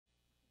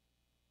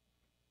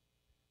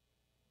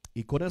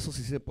Y con eso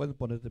sí se pueden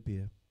poner de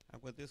pie.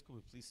 And with this, could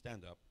we please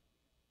stand up?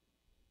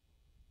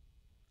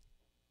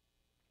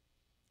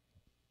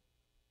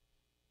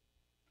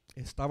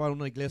 Estaba en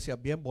una iglesia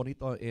bien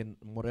bonita en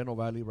Moreno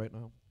Valley right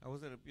now. I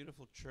was at a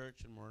beautiful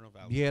church in Moreno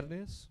Valley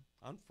Viernes.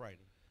 on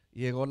Friday.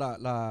 Llegó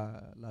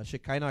la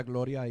Shekinah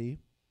Gloria ahí.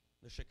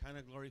 The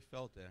Shekinah glory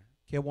felt there.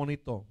 Qué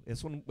bonito.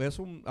 Es un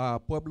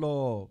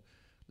pueblo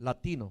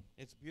latino.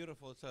 It's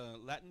beautiful. It's a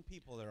Latin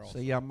people there also.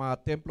 Se llama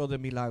Templo de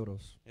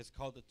Milagros, It's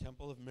called the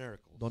Temple of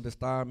Miracles, donde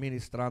está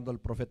ministrando el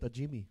profeta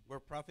Jimmy. where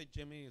Prophet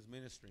Jimmy is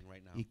ministering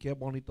right now. Y qué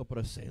bonito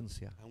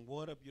presencia. And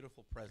what a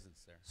beautiful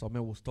presence there. Eso me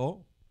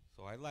gustó.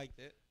 So I liked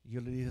it. Y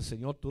yo le dije,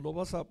 Señor, tú lo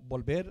vas a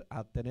volver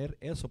a tener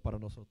eso para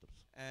nosotros.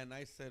 And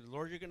I said,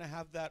 Lord, you're going to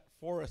have that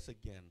for us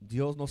again.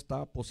 Dios nos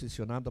está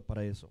posicionando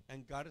para eso.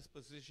 And God is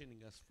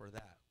positioning us for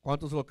that.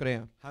 ¿Cuántos lo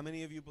crean? How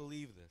many of you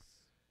believe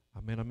this?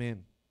 Amén,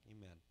 amén.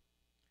 Amen.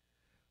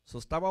 So,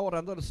 estaba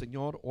orando al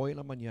Señor hoy en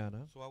la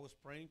mañana So I was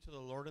praying to the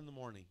Lord in the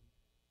morning,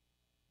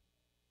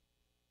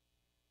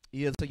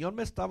 y el Señor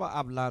me estaba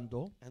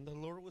hablando and the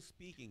Lord was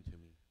speaking to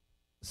me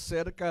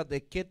cerca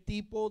de qué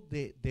tipo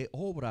de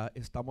obra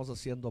estamos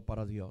haciendo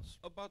para Dios.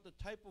 about the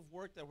type of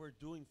work that we're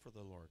doing for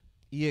the Lord,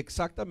 Y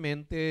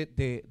exactamente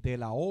de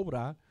la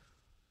obra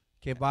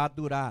que va a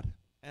durar.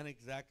 and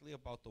exactly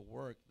about the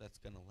work that's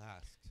going to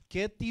last.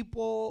 ¿Qué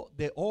tipo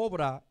de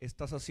obra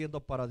estás haciendo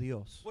para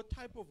Dios? What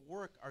type of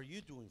work are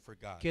you doing for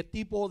God? ¿Qué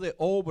tipo de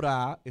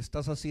obra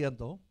estás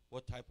haciendo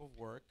What type of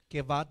work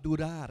que va a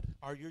durar?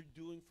 are you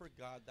doing for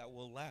God that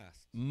will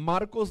last?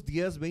 Marcos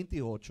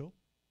 10:28.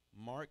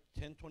 Mark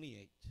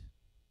 10:28.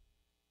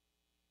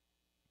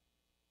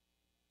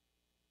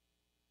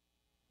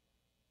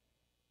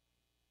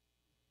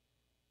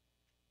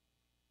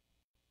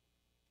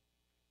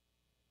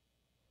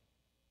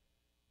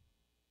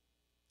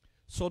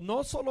 So,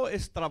 no solo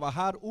es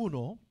trabajar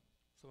uno,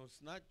 So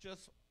it's not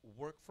just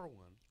work for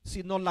one,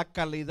 sino la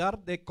calidad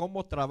de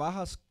cómo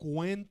trabajas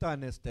cuenta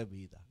en esta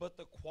vida. but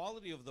the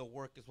quality of the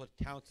work is what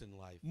counts in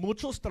life.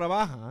 Muchos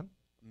trabajan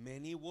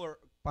Many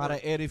work para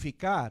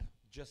edificar,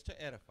 just to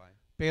edify.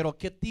 pero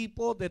 ¿qué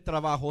tipo de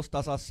trabajo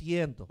estás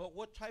haciendo? But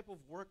what type of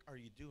work are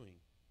you doing?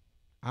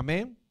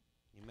 Amén.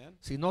 Amen.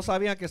 Si no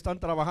sabían que están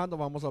trabajando,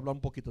 vamos a hablar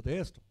un poquito de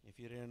esto. If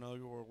you didn't know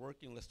you were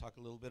working, let's talk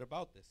a little bit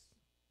about this.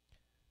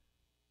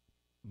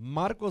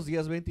 Marcos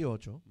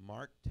 10:28.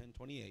 Mark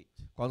 10:28.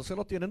 Cuando se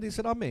lo tienen,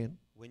 dicen amén.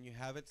 When you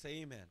have it,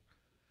 say amen.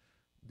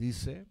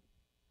 Dice,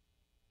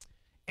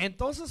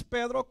 entonces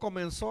Pedro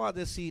comenzó a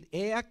decir,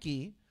 he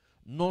aquí,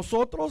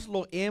 nosotros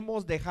lo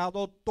hemos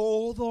dejado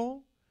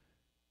todo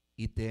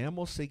y te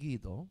hemos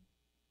seguido.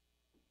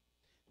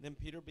 Then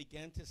Peter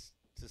began to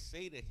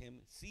say to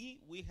him, see,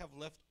 we have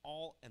left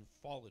all and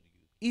followed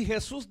you. Y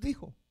Jesús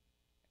dijo,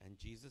 And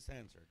Jesus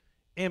answered,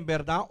 en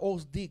verdad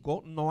os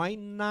digo, no hay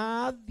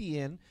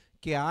nadie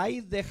que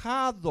haya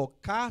dejado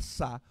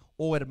casa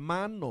o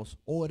hermanos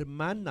o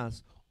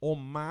hermanas o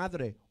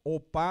madre o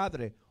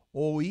padre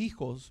o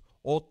hijos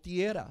o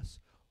tierras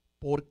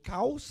por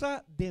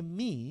causa de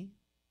mí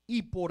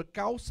y por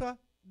causa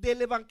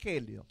del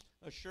evangelio.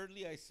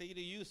 assuredly I say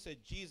to you,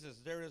 said Jesus,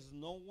 there is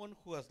no one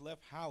who has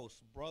left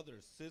house,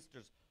 brothers,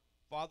 sisters,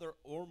 father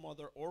or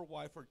mother or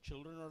wife or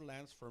children or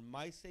lands for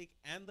my sake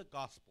and the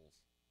gospel's,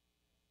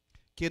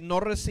 Que no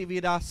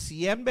recibirá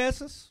 100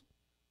 veces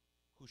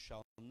who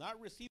shall not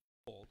receive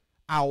gold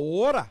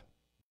ahora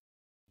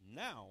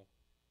now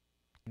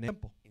en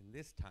tiempo in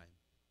this time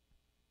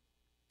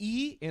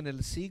y en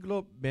el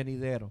siglo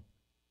venidero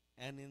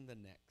and in the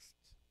next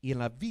y en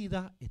la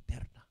vida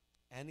eterna.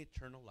 and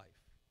eternal life.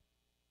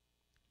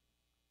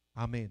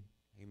 Amén.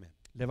 Amen.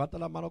 Levanta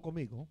la mano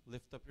conmigo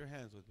Lift up your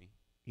hands with me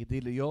y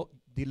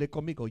dile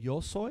conmigo,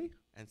 yo soy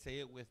and say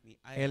it with me.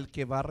 I el am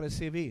que va a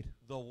recibir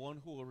the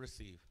one who will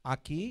receive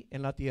aquí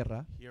en la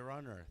tierra here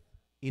on earth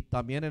y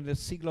también en el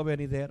siglo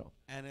venidero.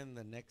 and in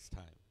the next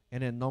time.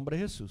 En el nombre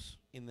de Jesús.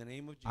 In the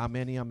name of Jesus.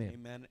 Amén y amén.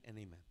 Amen and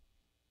amen.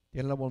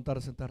 Tienen la voluntad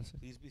de sentarse.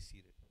 Please be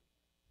seated.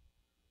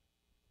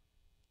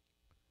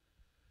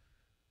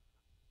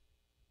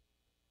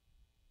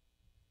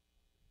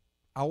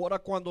 Ahora,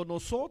 cuando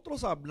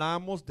nosotros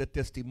hablamos de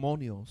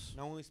testimonios,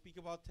 Now when we speak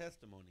about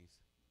testimonies,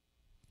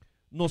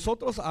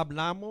 nosotros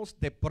hablamos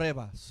de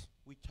pruebas.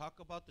 we talk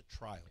about the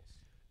trials.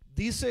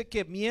 Dice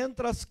que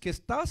mientras que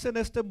estás en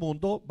este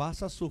mundo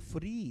vas a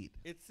sufrir,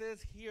 It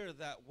says here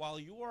that while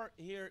you are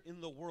here in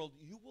the world,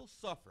 you will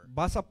suffer.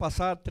 vas a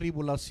pasar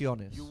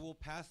tribulaciones. You will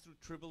pass through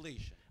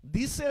tribulation.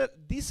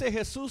 Dice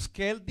Jesús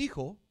que él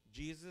dijo,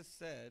 Jesus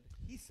said,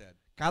 he said,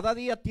 cada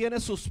día tiene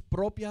sus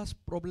propias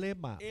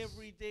problemas.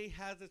 every day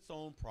has its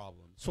own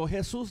problems. So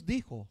Jesús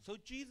dijo, So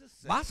Jesus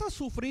said, vas a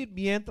sufrir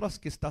mientras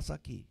que estás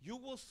aquí. you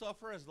will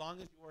suffer as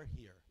long as you are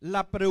here.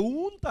 La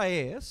pregunta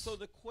es So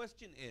the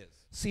question is,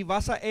 si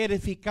vas a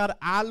edificar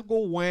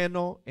algo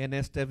bueno en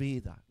esta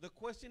vida.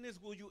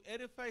 will you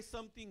edify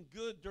something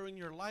good during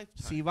your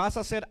lifetime? Si vas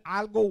a hacer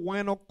algo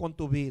bueno con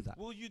tu vida.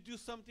 Will you do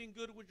something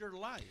good with your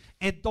life?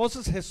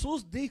 Entonces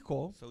Jesús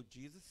dijo So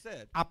Jesus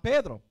said a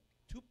Pedro,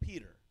 to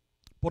Peter,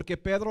 porque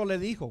Pedro le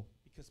dijo,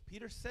 because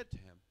Peter said to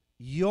him,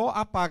 yo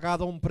he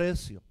pagado un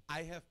precio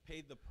I have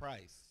paid the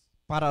price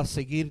para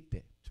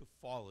seguirte. to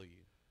follow you.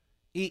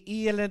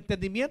 Y el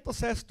entendimiento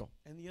es esto.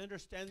 And the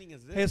understanding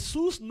is this.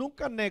 Jesús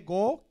nunca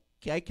negó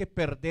que hay que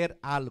perder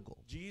algo.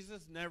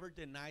 Jesus never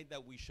denied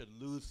that we should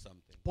lose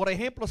something. Por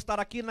ejemplo, estar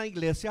aquí en la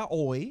iglesia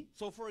hoy,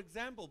 So for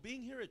example,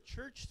 being here at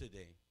church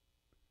today,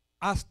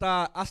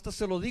 hasta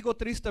se lo digo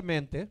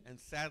tristemente, and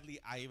sadly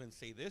I even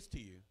say this to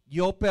you,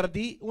 yo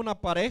perdí una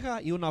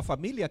pareja y una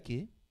familia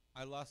aquí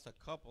I lost a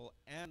couple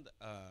and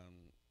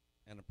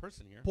a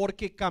person here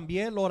porque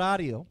cambié el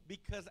horario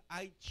because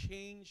I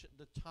changed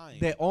the time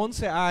de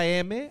 11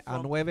 a.m. a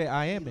from 9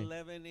 a.m.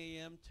 11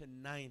 a.m. to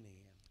 9 a.m.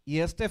 Y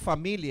esta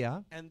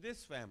familia And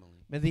this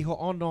family, me dijo,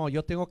 oh no,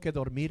 yo tengo que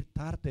dormir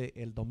tarde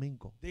el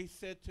domingo. they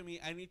said to me,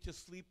 I need to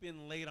sleep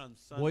in late on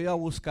Voy a Sunday.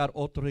 buscar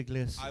otra I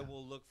iglesia.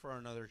 will look for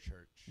another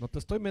church. No te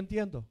estoy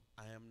mintiendo.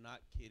 I am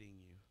not kidding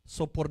you.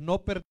 So, por no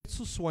perder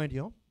su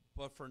sueño,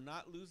 But for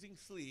not losing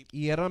sleep,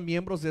 y eran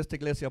miembros de esta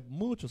iglesia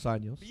muchos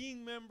años,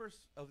 being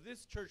members of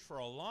this church for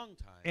a long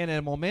time, en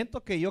el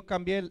momento que yo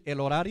cambié el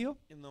horario,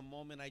 in the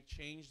moment I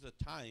changed the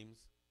times,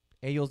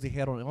 ellos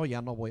dijeron, oh,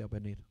 ya no voy a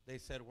venir. they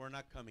said, we're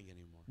not coming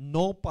anymore.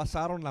 No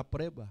pasaron la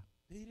prueba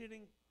They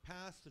didn't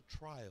pass the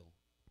trial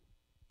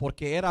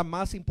porque era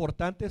más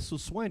importante su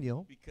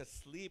sueño because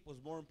sleep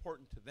was more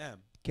important to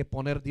them que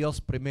poner Dios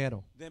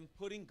primero. than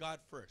putting God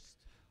first.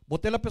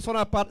 Boté a la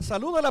persona par,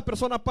 saluda a la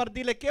persona par,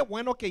 dile qué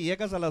bueno que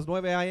llegas a las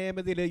 9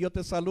 a.m., dile yo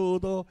te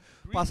saludo,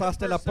 Greet the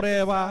pasaste la person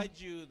prueba, beside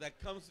you that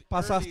comes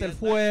pasaste early el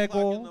at 9 o'clock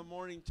fuego. in the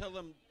morning. Tell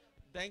them,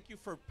 thank you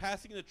for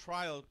passing the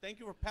trial. Thank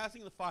you for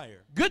passing the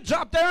fire. good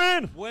job,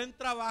 Darren. Buen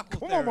trabajo,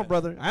 Come on, my Darren.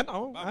 brother. I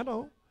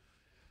know.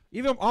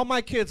 Even all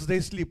my kids,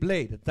 they sleep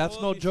late. That's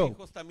Todos no mis joke.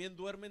 hijos también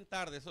duermen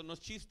tarde. Eso no es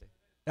chiste.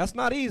 That's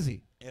not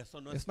easy. Eso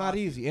no It's es not fácil.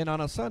 easy. And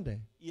on a Sunday,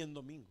 Y en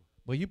domingo.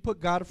 but you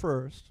put God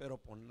first, Pero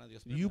ponen a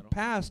Dios you primero.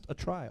 passed a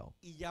trial.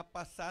 Y ya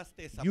pasaste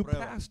esa You prueba.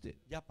 passed it.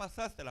 Ya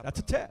pasaste la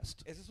That's a prueba.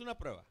 test. Esa es una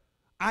prueba.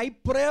 Hay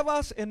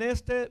pruebas en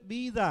esta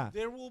vida.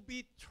 There will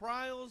be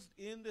trials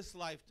in this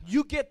lifetime.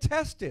 You get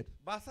tested.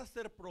 Vas a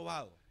ser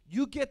probado.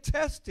 You get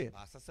tested.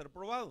 Vas a ser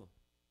probado.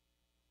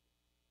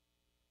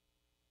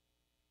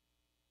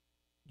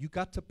 You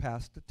got to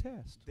pass the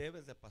test.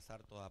 Debes de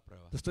pasar toda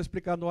prueba. Te estoy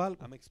explicando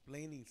algo. I'm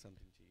explaining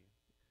something to you.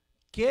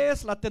 ¿Qué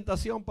es la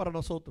tentación para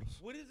nosotros?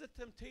 What is the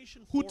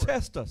temptation Who for us?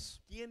 tests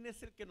us? ¿Quién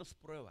es el que nos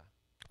prueba?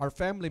 Our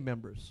family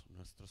members,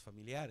 Nuestros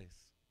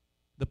familiares.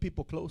 the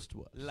people close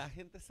to us. La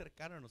gente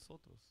cercana a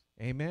nosotros.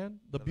 Amen.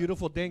 The ¿Verdad?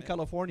 beautiful day in Amen.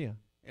 California.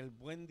 El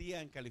buen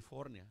día en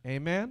California.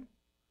 Amen.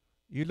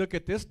 You look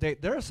at this day.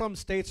 There are some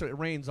states that it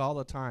rains all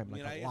the time,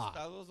 like Mira, hay a lot.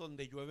 estados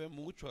donde llueve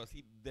mucho,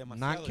 así demasiado.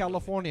 Not llueve.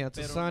 California. It's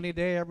a Pero- sunny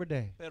day every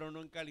day. Pero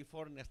no en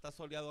California, está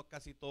soleado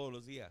casi todos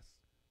los días.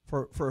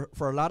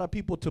 For a lot of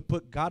people to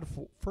put God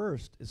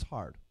first is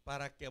hard.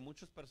 Para que a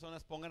muchas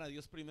personas pongan a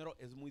Dios primero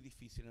es muy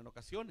difícil en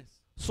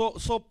ocasiones. So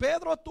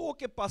Pedro tuvo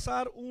que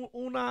pasar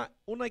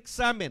un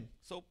examen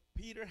So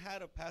Peter had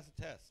to pass a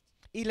test.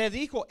 y le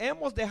dijo,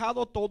 hemos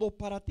dejado todo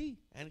para ti.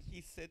 And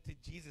he said to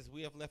Jesus,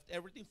 we have left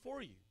everything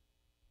for you.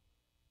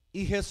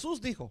 Y Jesús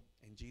dijo,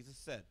 And Jesus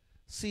said,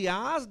 si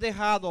has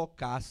dejado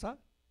casa,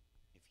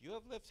 if you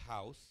have left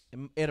house,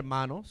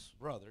 hermanos,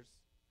 brothers,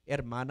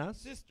 hermanas,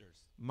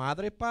 sisters,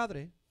 madre,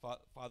 padre,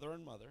 father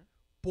and mother,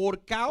 por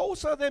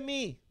causa de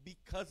mí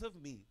because of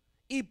me.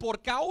 y por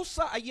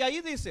causa, y ahí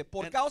dice,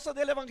 por And- causa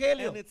del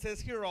evangelio, And it says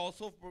here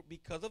also,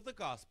 because of the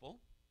gospel,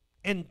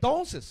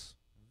 entonces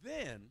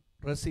then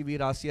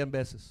recibirás 100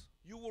 veces.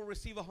 you will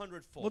receive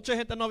 100-fold. Mucha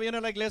gente no viene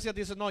a la iglesia y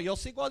dice, no, yo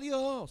sigo a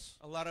Dios,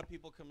 A lot of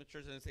people come to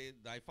church and say,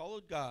 I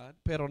followed God,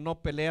 pero no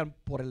pelean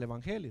por el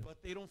evangelio.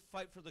 but they don't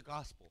fight for the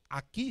gospel.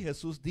 Aquí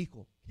Jesús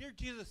dijo, Here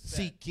Jesus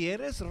si said,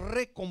 quieres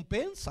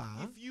recompensa,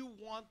 if you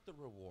want the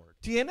reward,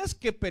 tienes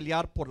que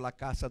pelear por la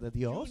casa de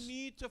you Dios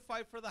need to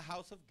fight for the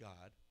house of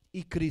God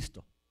y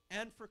Cristo.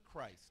 and for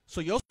Christ.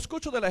 So yo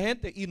escucho de la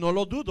gente y no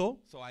lo dudo.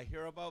 So I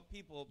hear about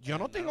people. Yo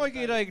no and I tengo don't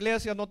que ir a la doubt it.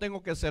 iglesia, no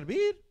tengo que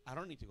servir. I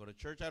don't need to go to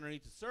church. I don't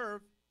need to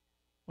serve.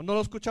 ¿O no lo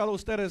han escuchado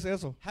ustedes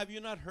eso? Have you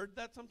not heard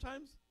that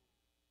sometimes?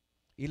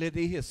 Y le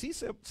dije, sí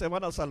se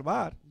van a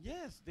salvar.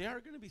 Yes, they are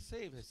going to be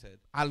saved, I said.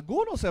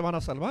 Algunos se van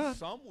a salvar,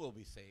 Some will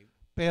be saved,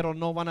 pero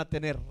no van a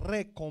tener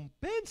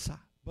recompensa.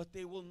 but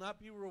they will not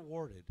be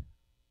rewarded.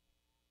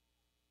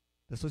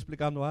 Te estoy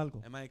explicando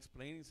algo. Am I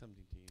explaining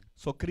something to you?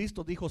 So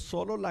Cristo dijo,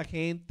 solo la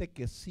gente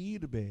que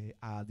sirve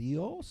a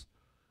Dios,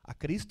 a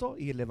Cristo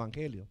y el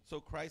evangelio,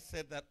 So Christ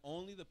said that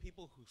only the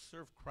people who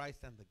serve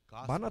Christ and the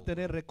gospel, van a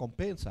tener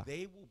recompensa.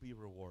 they will be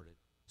rewarded.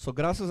 So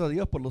gracias a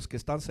Dios por los que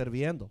están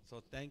sirviendo.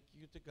 So thank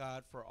you to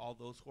God for all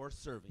those who are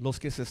serving. Los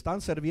que se están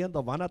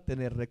sirviendo van a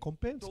tener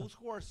recompensa. Those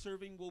who are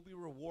serving will be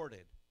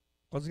rewarded.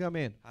 ¿Cuántos digan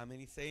amén? How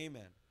many say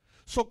amen?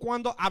 So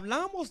cuando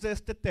hablamos de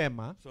este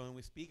tema, So when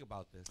we speak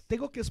about this,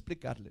 tengo que I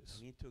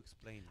explicarles. need to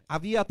explain it.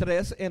 Había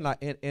tres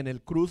en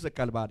el cruz de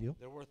Calvario.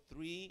 There were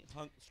three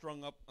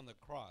strung up on the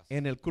cross.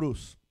 En el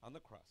cruz On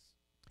the cross.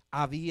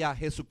 había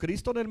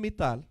Jesucristo en el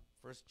mitad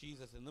First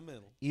Jesus in the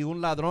middle, y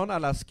un ladrón a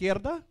la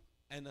izquierda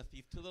and a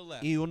thief to the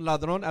left, y un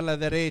ladrón a la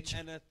derecha.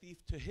 and a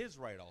thief to his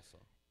right also.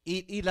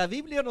 Y la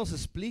Biblia nos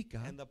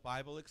explica And the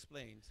Bible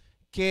explains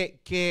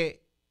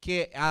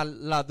que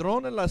al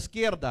ladrón en la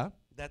izquierda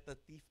that the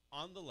thief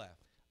on the left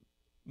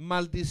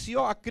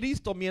maldició a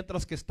Cristo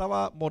mientras que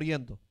estaba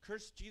muriendo.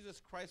 cursed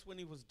Jesus Christ when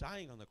he was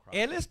dying on the cross.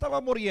 Él estaba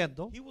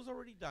muriendo He was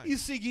already y dying.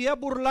 seguía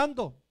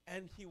burlando,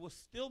 And he was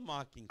still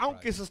mocking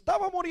aunque Christ, se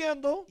estaba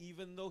muriendo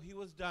even though he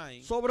was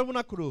dying sobre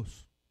una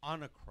cruz.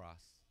 on a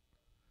cross.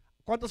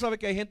 ¿Cuántos saben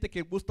que hay gente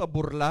que gusta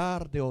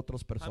burlar de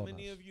otras How personas?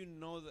 many of you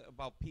know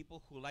about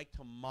people who like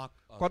to mock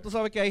 ¿Cuántos others?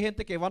 saben que hay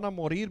gente que van a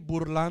morir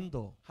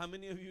burlando? How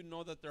many of you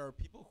know that there are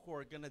people who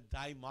are going to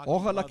die mocking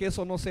Ojalá que others?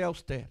 eso no sea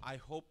usted, I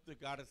hope that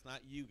God is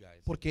not you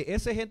guys. porque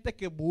esa gente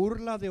que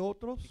burla de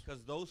otros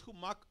Because those who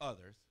mock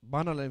others,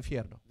 van al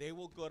infierno. they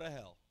will go to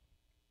hell.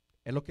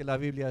 Es lo que la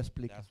Biblia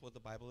explica. That's what the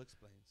Bible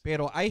explains.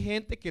 Pero hay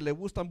gente que le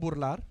gustan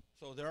burlar,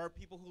 So there are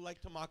people who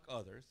like to mock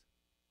others.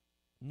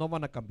 no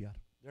van a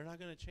cambiar. They're not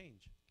going to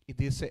change. Y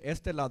dice,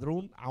 este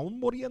ladrón, aún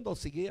muriendo,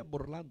 seguía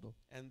burlando.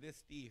 And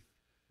this thief,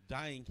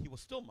 dying, he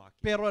was still mocking.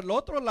 Pero el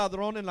otro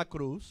ladrón en la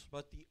cruz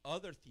But the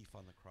other thief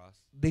on the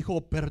cross,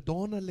 dijo,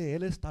 perdónale,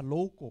 él está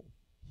loco.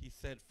 he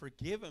said,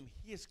 forgive him.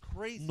 He is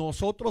crazy.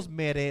 Nosotros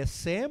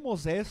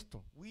merecemos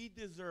esto, We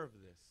deserve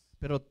this.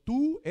 pero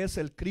tú es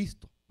el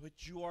Cristo. But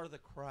you are the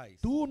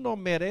Christ. Tú no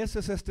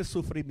mereces este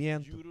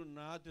sufrimiento. You do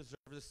not deserve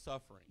this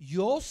suffering.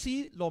 Yo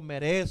sí lo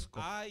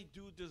merezco. I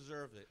do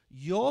deserve it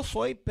Yo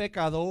soy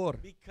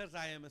pecador. because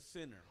I am a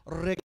sinner.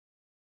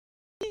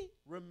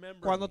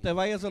 Remember Cuando me te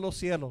vayas de los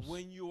cielos.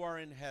 when you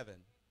are in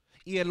heaven.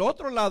 Y el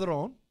otro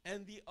ladrón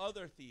And the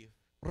other thief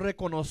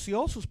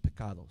reconoció sus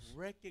pecados.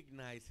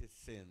 recognized his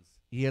sins.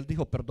 Y él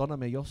dijo,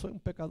 perdóname, yo soy un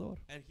pecador.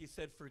 And he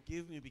said,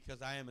 forgive me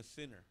because I am a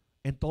sinner.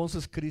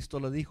 Entonces Cristo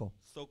le dijo,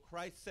 So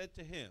Christ said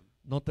to him,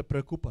 no te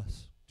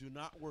preocupes. do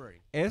not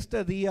worry.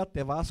 Este día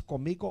te vas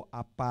conmigo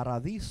a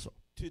paradiso.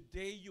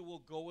 Today you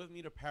will go with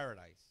me to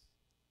paradise.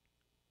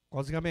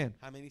 ¿Cuántos digan amén?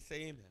 How many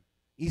say amen?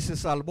 Y se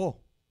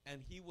salvó.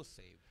 And he was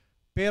saved.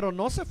 Pero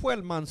no se fue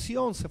al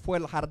mansión, se fue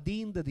al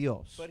jardín de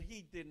Dios. But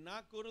he did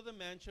not go to the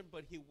mansion,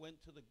 but he went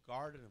to the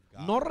garden of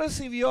God. No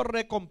recibió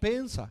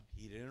recompensa.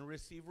 He didn't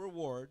receive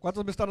reward.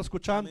 ¿Cuántos me están How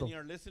escuchando? many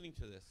are listening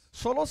to this?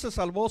 Solo se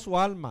salvó su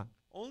alma.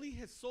 Only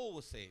his soul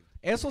was saved.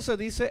 Eso se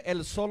dice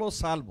el solo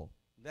salvo.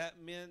 That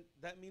means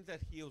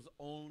that he was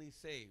only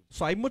saved.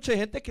 So, hay mucha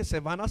gente que se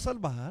van a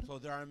salvar, So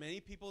there are many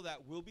people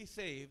that will be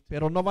saved,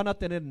 pero no van a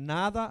tener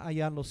nada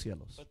allá en los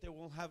cielos. but they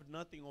won't have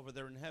nothing over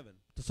there in heaven.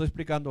 Te estoy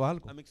explicando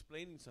algo. I'm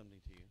explaining something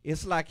to you.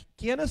 Es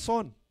 ¿quiénes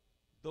son?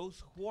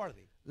 Those who are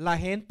they? La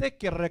gente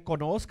que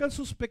reconozcan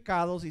sus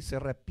pecados y se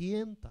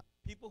arrepienta.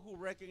 People who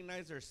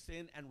recognize their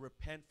sin and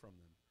repent from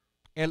them.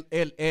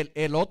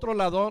 El otro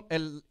ladrón,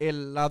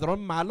 el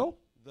ladrón malo,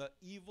 The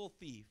evil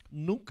thief,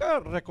 nunca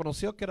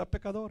reconoció que era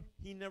pecador.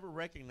 he never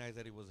recognized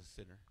that he was a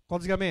sinner.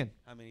 ¿Cuántos digan amén?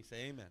 How many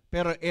say amen?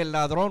 Pero el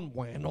ladrón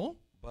bueno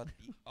But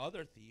the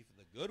other thief,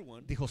 the good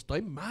one, dijo,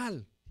 estoy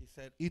mal. he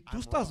said, Y tú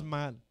I'm estás wrong,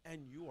 mal.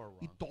 and you are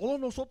Y wrong. todos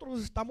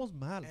nosotros estamos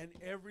mal. And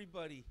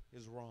everybody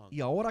is wrong. Y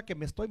ahora que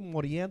me estoy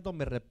muriendo,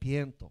 me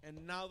arrepiento.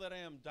 And now that I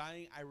am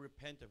dying, I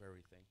repent of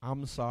everything.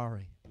 I'm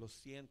sorry. Lo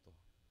siento.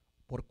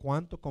 Por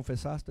cuanto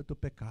confesaste tu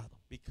pecado,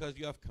 Because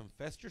you have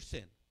confessed your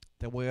sin,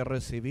 te voy a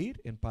recibir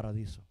en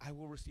paradiso. I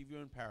will receive you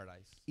in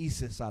paradise. Y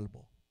se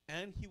salvó.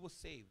 And he was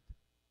saved.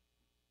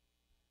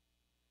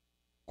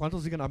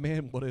 ¿Cuántos digan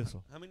amén por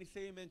eso? How many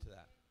say amen to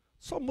that?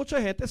 Son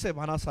mucha gente se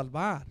van a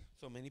salvar.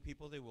 So many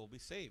people, they will be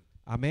saved.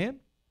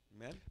 Amén.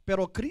 Amen?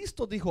 Pero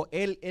Cristo dijo,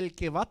 el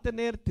que va a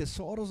tener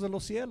tesoros de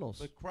los cielos,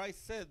 But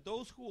Christ said,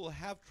 those who will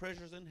have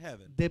treasures in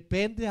heaven,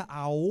 depende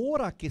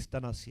ahora que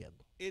están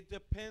haciendo. it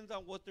depends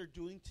on what they're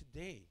doing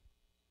today.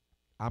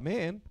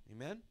 Amén.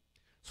 Amen?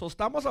 So,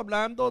 estamos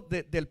hablando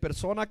del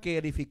persona que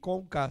edificó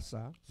una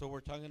casa. So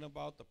we're talking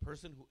about the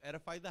person who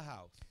edified the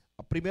house.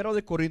 Primero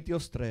de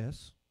Corintios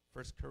 3.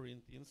 1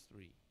 Corinthians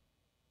 3.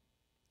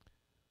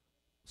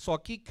 So,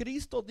 aquí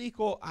Cristo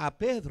dijo a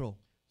Pedro,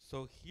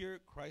 So here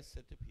Christ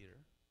said to Peter,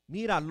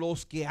 mira,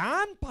 los que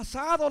han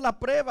pasado la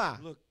prueba,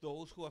 look,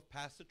 those who have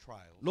passed the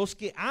trial, los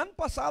que han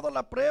pasado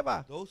la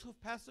prueba those who have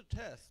passed the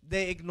test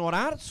de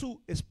ignorar su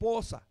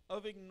esposa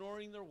of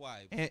ignoring their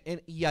wives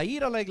y a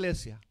ir a la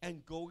iglesia,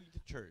 and going to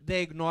church,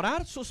 de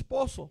ignorar su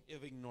esposo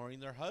of ignoring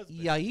their husband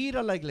y a ir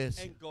a la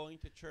iglesia, and going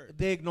to church,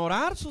 de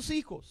ignorar sus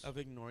hijos of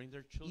ignoring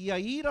their children y a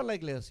ir a la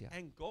iglesia,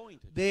 and going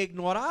to church, de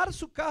ignorar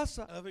su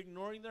casa of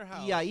ignoring their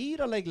house y a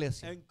ir a la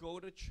iglesia and go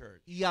to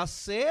church y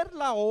hacer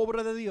la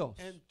obra de Dios.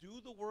 and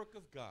do the work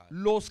of God.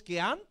 Los que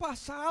han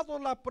pasado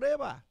la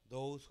prueba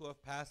Those who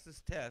have passed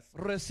this test,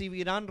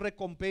 recibirán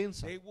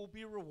recompensa. they will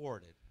be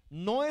rewarded.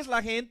 No es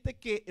la gente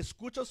que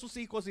escucha a sus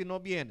hijos y no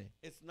viene.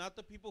 It's not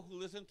the people who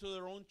listen to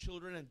their own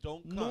children and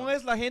don't come. No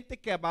es la gente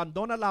que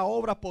abandona la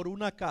obra por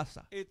una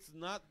casa. It's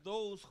not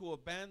those who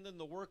abandon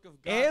the work of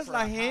God Es for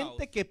la a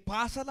gente house. que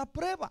pasa la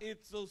prueba.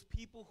 It's those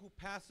people who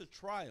pass the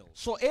trials.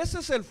 So, ese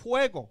es el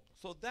fuego.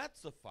 So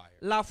that's the fire.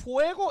 La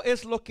fuego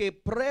es lo que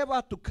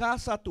prueba tu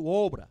casa, tu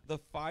obra. The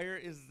fire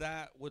is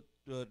that what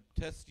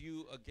test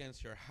you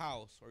against your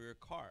house or your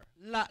car.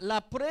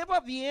 La prueba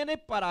viene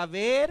para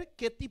ver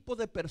qué tipo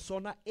de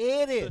persona The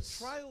eres.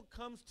 trial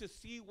comes to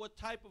see what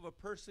type of a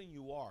person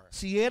you are.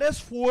 Si eres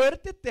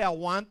fuerte, te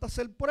aguantas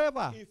el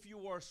prueba. If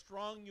you are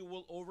strong, you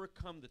will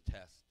overcome the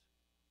test.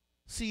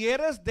 Si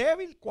eres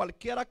débil,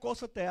 cualquiera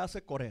cosa te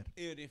hace correr.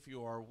 And if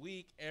you are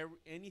weak,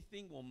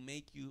 anything will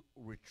make you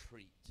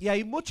retreat. Y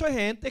hay mucha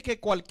gente que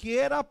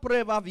cualquiera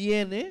prueba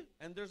viene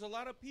And there's a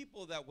lot of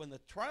people that when the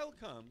trial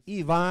comes,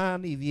 y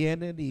van y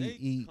vienen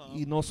They come,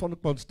 y no son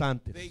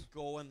constantes. they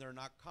go and they're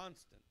not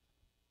constant.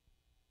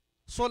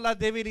 So, la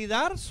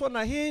debilidad son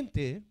la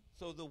gente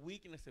So the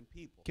weakness in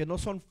people, que no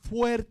son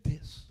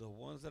fuertes. the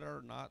ones that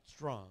are not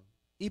strong.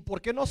 ¿Y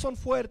por qué no son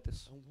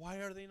fuertes? And why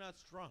are they not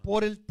strong?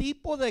 Por el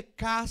tipo de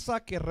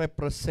casa que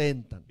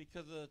representan.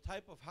 Because of the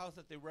type of house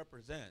that they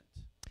represent.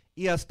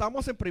 Y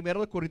estamos en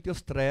 1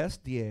 Corintios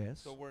 3:10.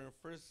 So we're in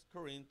 1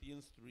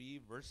 Corinthians 3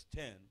 verse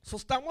 10. So,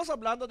 estamos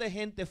hablando de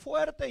gente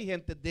fuerte y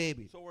gente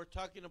débil. So we're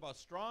talking about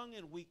strong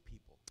and weak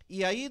people.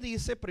 Y ahí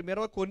dice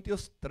 1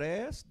 Corintios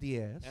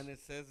 3:10. And it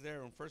says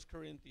there in 1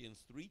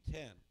 Corinthians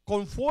 3:10,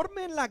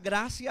 Conforme la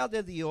gracia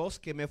de Dios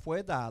que me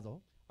fue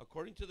dado,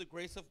 according to the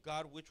grace of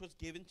God which was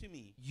given to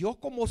me, yo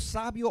como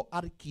sabio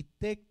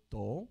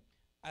arquitecto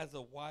as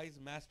a wise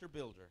master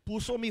builder,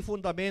 puso mi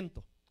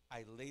fundamento.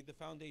 I laid the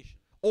foundation,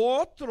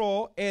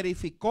 Otro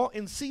edificó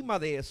encima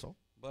de eso.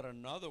 but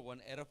another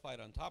one edified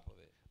on top of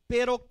it.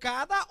 Pero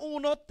cada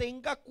uno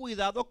tenga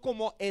cuidado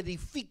como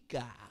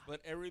edifica.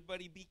 But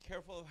everybody be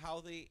careful of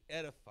how they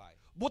edify.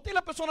 Bote a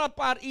la persona al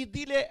par y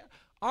dile,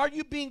 are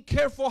you being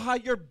careful how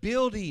you're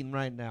building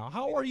right now?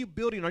 How are you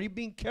building? Are you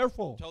being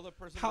careful? Tell the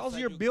person How's beside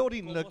your you,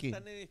 building ¿cómo looking?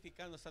 están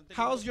edificando? ¿Están teniendo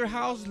How's your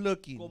house cuidado?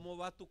 looking? ¿Cómo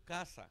va tu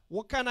casa?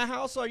 What kind of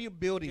house are you ¿Qué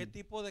building?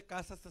 tipo de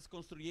casa estás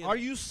construyendo? Are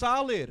you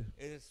solid?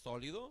 ¿Eres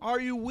sólido?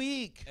 Are you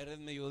weak? ¿Eres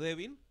medio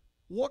débil?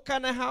 What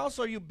kind of house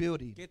are you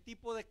building? ¿Qué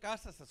tipo de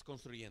casa estás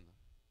construyendo?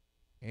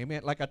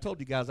 Amen. Like I told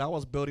you guys, I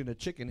was building a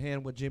chicken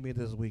hen with Jimmy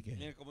this weekend.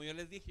 Miren, como yo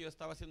les dije, yo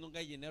estaba haciendo un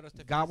gallinero este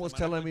fin God de was semana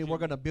telling con me we're Jimmy.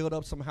 going to build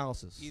up some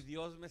houses. Y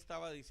Dios me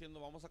estaba diciendo,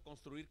 vamos a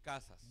construir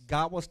casas.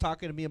 God was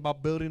talking to me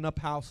about building up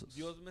houses.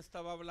 Dios me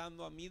estaba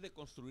hablando a mí de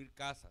construir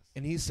casas.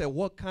 And he said,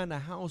 what kind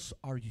of house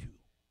are you?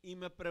 Y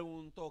me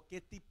preguntó,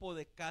 ¿qué tipo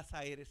de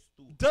casa eres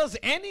tú? Does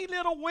any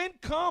little wind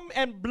come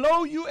and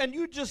blow you and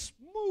you just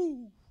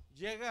move?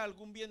 ¿Llega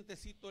algún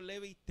vientecito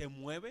leve y te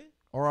mueve?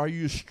 Or are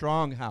you a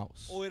strong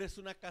house? ¿O eres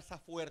una casa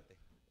fuerte?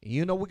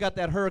 You know, we got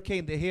that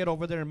hurricane that hit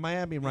over there in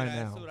Miami right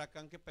Mira, ese now.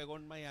 huracán que pegó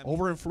en Miami.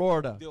 Over in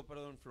Florida. Digo,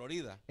 perdón,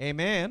 Florida.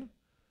 Amen.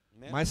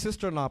 Amen. My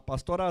sister-in-law,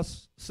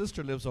 Pastora's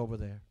sister, lives over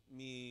there.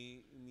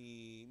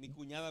 Mi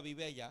cuñada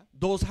vive allá.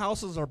 Those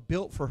houses are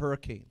built for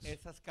hurricanes.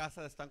 Esas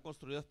casas están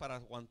construidas para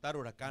aguantar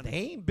huracanes.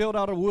 They ain't built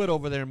out of wood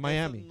over there in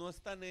Miami. Esas no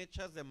están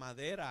hechas de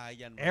madera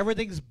allá en Miami.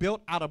 Everything's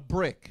built out of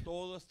brick.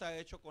 Todo está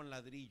hecho con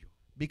ladrillo.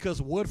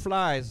 Because wood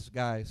flies,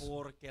 guys.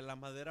 Porque la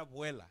madera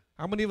vuela.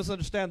 How many of us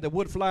understand that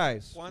wood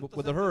flies ¿Cuántos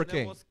with a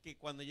hurricane? entendemos que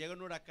cuando llega un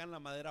huracán la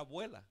madera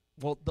vuela?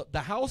 Well, the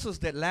houses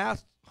that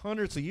last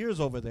hundreds of years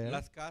over there,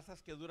 Las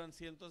casas que duran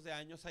cientos de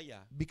años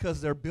allá,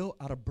 because they're built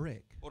out of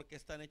brick. porque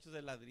están hechos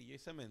de ladrillo y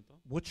cemento.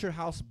 What's your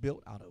house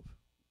built out of?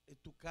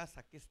 Tu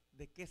casa,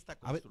 ¿de qué está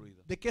A ver,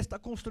 construido? ¿de qué está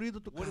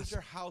construido tu What is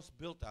your casa? house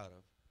built out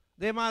of?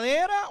 ¿De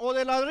madera o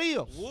de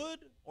ladrillos? Wood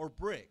or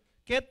brick?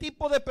 ¿Qué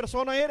tipo de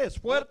persona eres?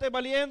 ¿Fuerte,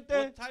 valiente?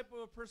 What type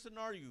of a person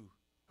are you?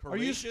 Are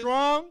you Courageous?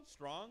 strong?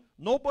 Strong?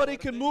 Nobody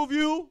can Fuerte? move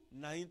you?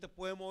 Nadie te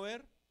puede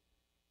mover.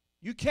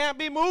 You can't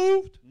be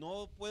moved?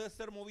 No puedes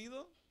ser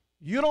movido.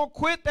 You don't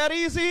quit that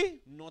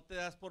easy? No te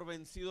das por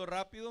vencido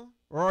rápido.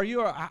 Or are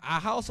you a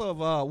house of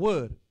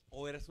wood?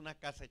 O eres una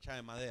casa hecha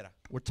de madera.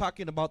 We're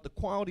talking about the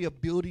quality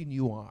of building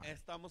you are.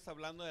 Estamos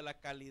hablando de la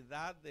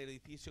calidad del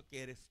edificio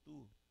que eres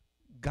tú.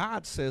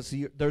 God says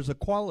there's a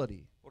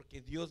quality.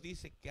 Porque Dios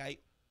dice que hay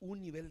un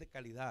nivel de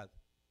calidad.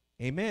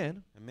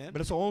 Amen. Amen.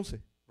 Verso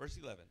 11. Verse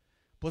 11.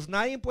 Pues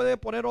nadie puede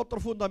poner otro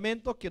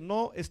fundamento que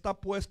no está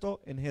puesto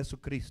en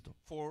Jesucristo.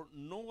 For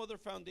no other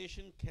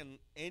foundation can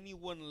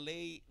anyone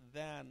lay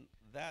than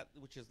that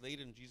which is laid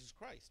in Jesus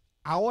Christ.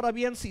 Ahora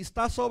bien, si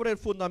está sobre el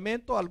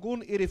fundamento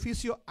algún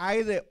edificio,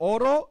 hay de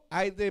oro,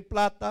 hay de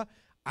plata,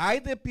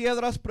 hay de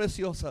piedras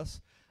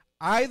preciosas,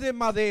 hay de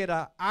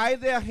madera, hay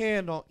de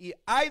ajeno y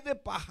hay de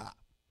paja.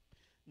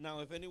 Now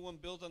if anyone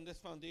builds on this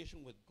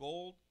foundation with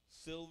gold,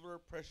 silver,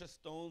 precious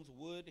stones,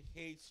 wood,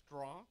 hay,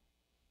 straw.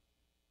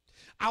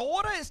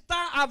 Ahora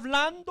está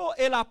hablando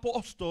el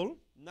apóstol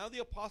Now the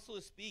apostle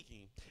is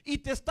speaking y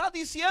te está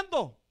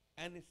diciendo,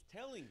 and is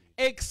telling you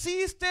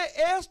existe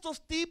estos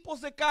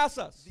tipos de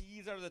casas,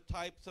 these are the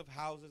types of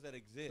houses that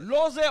exist.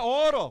 los de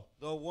oro,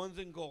 The ones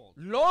in gold,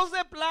 los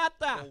de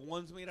plata. the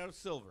ones made out of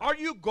silver. Are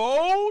you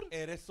gold?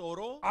 ¿Eres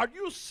oro? Are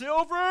you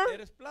silver?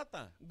 ¿Eres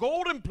plata?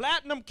 Gold and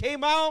platinum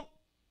came out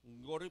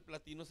Oro y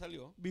platino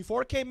salió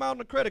before it came out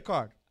on a credit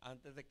card.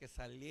 antes de que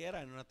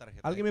saliera en una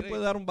tarjeta ¿Alguien de me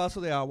puede crédito. dar un vaso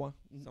de agua?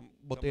 Some-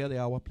 Botella de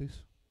agua,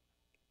 please.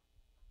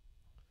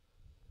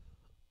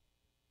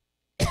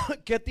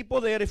 ¿Qué tipo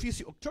de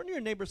edificio? Turn to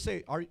your neighbor,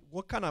 say,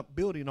 what kind of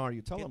building are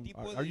you? Tell ¿Qué them,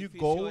 tipo de are you edificio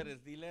gold?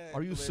 eres? Dile a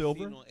Are tu you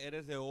silver? vecino,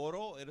 ¿eres de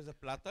oro? ¿Eres de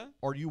plata?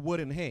 Or you wood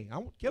and hay?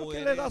 Quiero ¿O que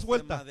le eres das de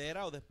vuelta.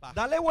 madera o de paja?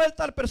 Dale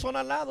vuelta al persona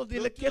al lado.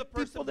 Dile, Look to ¿qué the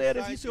person tipo de beside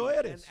edificio you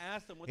eres? and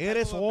ask them, what type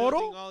 ¿Eres of a building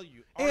oro? are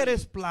you? Are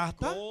 ¿Eres you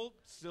plata? gold,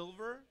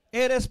 silver,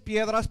 ¿Eres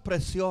piedras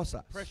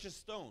preciosas? precious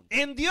stone?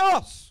 En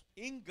Dios.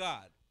 In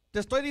God. Te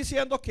estoy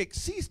diciendo que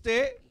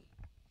existe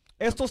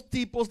estos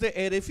tipos de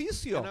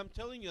edificio. And I'm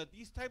telling you,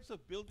 these types of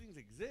buildings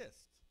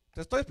exist.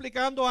 Te estoy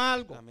explicando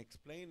algo. I'm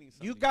explaining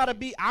something. You gotta to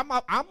you. be, I'm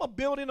a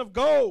building of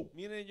gold.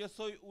 Miren, yo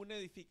soy una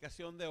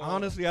edificación de oro.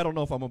 Honestly, I don't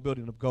know if I'm a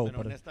building of gold, Pero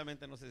but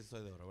honestamente no sé si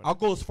soy de oro, I'll ¿verdad?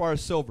 go as far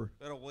as silver.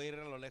 Pero voy a ir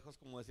a lo lejos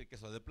como decir que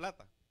soy de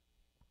plata.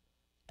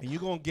 And you're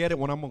gonna get it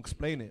when I'm gonna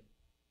explain it.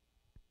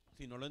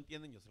 Si no lo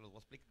entienden, yo se los voy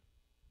a explicar.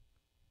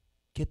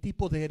 ¿Qué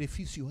tipo de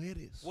edificio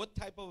eres? What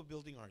type of a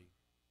building are you?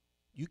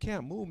 You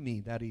can't move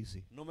me that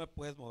easy. No me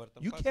puedes mover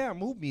tan You fácil. can't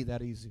move me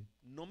that easy.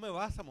 No me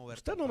vas a mover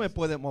Usted tan no me fácil.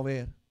 puede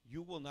mover.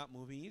 You will not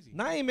move me easy.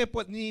 Nadie me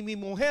puede, ni mi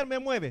mujer me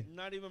mueve,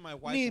 Not even my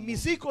wife ni will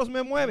mis move hijos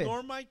me me. mueven,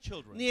 Nor my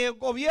children. ni el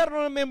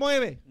gobierno me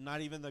mueve.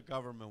 Not even the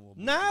government will move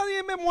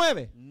Nadie me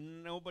mueve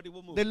me. Nobody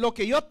will move de lo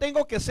que yo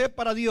tengo que hacer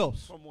para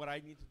Dios. from what I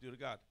need to do to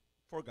God.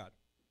 For God.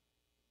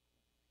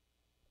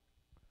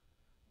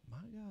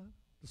 My God,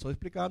 te estoy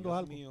explicando Dios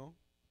algo. mío.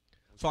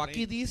 So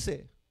aquí Explain.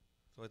 dice,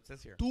 So it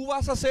says here. tú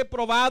vas a ser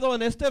probado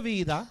en esta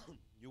vida.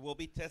 You will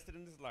be tested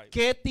in this life.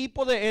 ¿Qué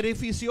tipo de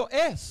edificio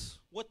es?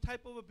 What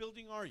type of a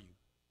building are you?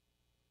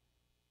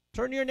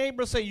 Turn to your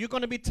neighbor and say, you're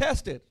going to be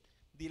tested.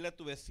 Dile a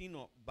tu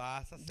vecino,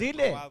 vas a ser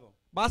Dile, probado.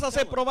 vas a ser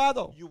Tell him,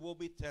 probado. You will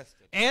be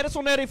tested. Eres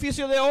un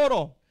edificio de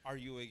oro. Are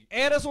you a,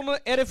 Eres un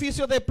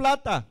edificio de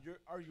plata.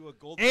 are you a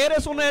gold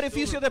Eres building un or a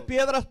edificio silver de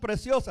building? piedras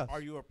preciosas. Are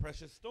you a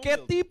precious stone ¿Qué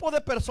building? tipo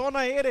de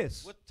persona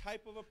eres? What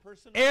type of a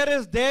person are you?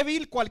 ¿Eres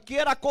débil?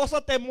 ¿Cualquiera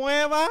cosa te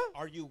mueva?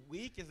 Are you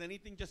weak? Is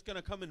anything just going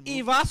to come and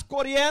 ¿Y move vas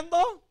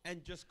corriendo?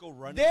 and just go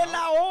running De out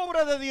la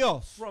obra de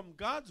Dios. from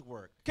God's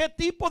work? ¿Qué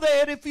tipo de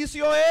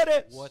edificio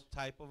eres? What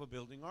type of a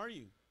building are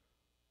you?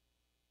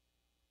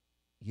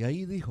 Y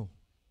ahí dijo,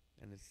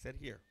 And it said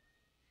here.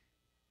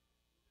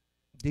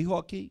 dijo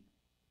aquí,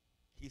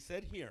 He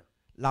said here,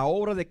 la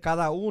obra de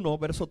cada uno,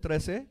 verso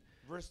 13,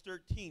 verse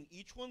 13,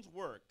 each one's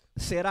work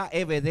será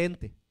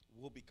evidente,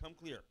 will become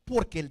clear,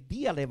 porque el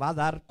día le va a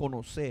dar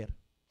conocer,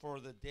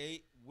 for the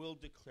day will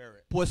declare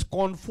it. pues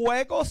con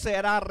fuego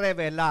será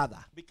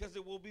revelada. Because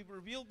it will be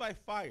revealed by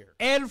fire.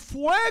 El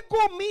fuego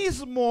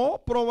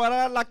mismo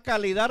probará la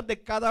calidad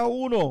de cada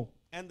uno,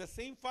 And the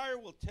same fire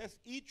will test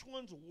each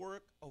one's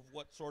work of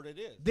what sort it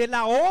is. de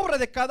la obra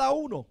de cada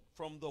uno.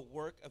 From the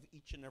work of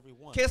each and every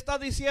one. ¿Qué está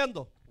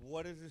diciendo?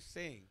 What is it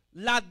saying?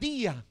 La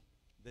día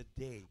The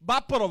day. va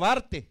a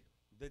probarte.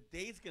 The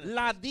day's going to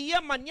La test. día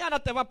mañana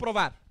te va a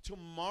probar.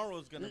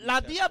 Tomorrow's going to be La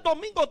día tested.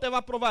 domingo te va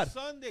a probar.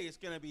 Sunday is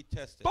going to be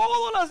tested.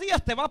 Todos los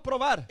días te va a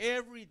probar.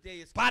 Every day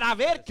is Para gonna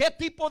be ver tested. qué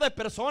tipo de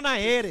persona To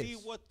see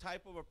eres. what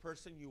type of a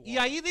person you Y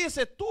are. ahí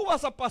dice, tú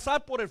vas a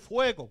pasar por el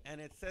fuego. And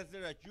it says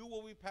there that you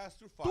will be passed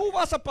through fire. Tú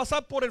vas a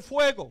pasar por el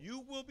fuego. You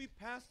will be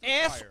passed through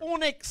Es fire.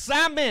 un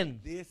examen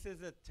This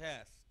is a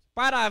test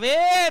para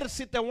ver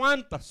si te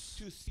aguantas.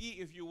 to see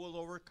if you will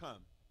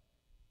overcome.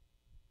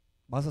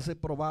 Vas a ser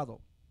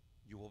probado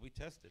You will be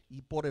tested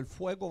y por el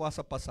fuego vas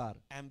a pasar.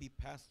 and be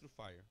passed through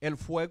fire. El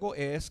fuego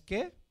es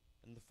 ¿qué?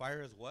 And the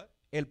fire is what?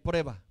 El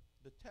prueba.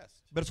 The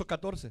test. Verso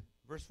 14.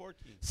 Verse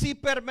 14. Si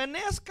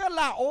permanezca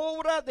la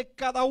obra de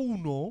cada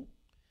uno,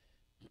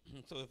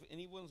 So if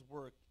anyone's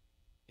work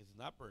is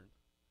not burned,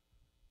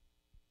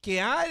 que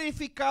ha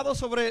edificado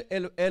sobre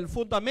el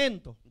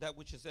fundamento, that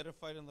which is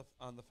edified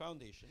on the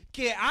foundation,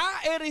 que ha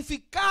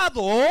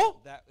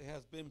edificado that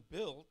has been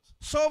built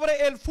sobre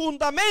el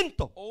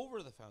fundamento.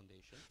 over the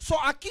foundation. So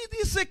aquí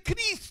dice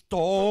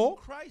Cristo,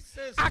 Christ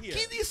says aquí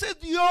here, dice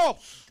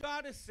Dios.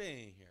 God is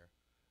saying here,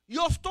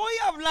 Yo estoy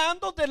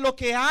hablando de lo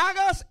que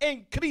hagas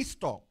en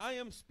Cristo, I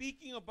am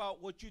speaking about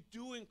what you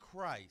do in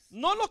Christ,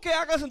 no lo que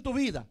hagas en tu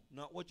vida,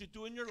 not what you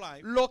do in your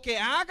life, lo que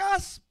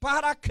hagas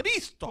para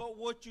Cristo. but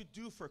what you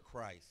do for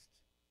Christ.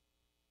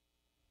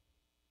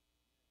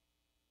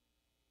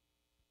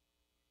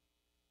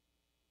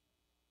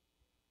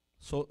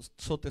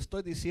 So te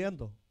estoy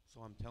diciendo,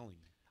 So I'm telling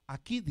you,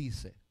 aquí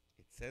dice,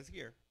 it says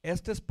here,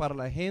 este es para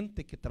la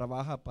gente que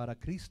trabaja para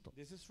Cristo.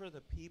 this is for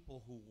the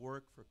people who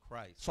work for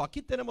Christ. So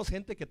aquí tenemos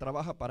gente que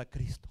trabaja para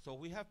Cristo. So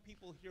we have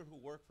people here who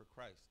work for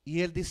Christ.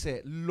 Y él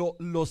dice,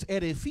 los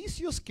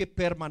edificios que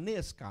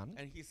permanezcan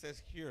And he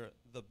says here,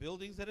 the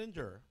buildings that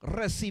endure,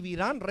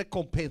 recibirán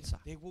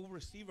recompensa, they will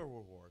receive a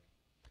reward,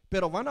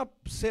 pero van a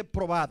ser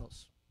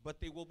probados. but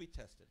they will be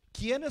tested.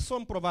 ¿Quiénes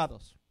son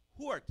probados?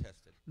 Who are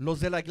tested? Los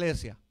de la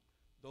iglesia,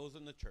 Those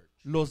in the church.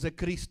 los de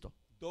Cristo.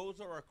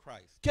 Those are our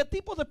Christ. ¿Qué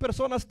tipo de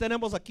personas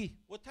tenemos aquí?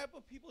 What type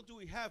of people do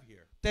we have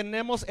here?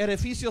 Tenemos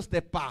edificios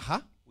de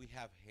paja, We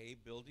have hay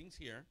buildings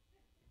here.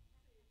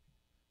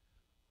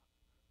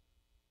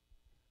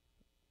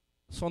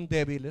 son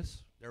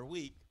débiles. They're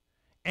weak.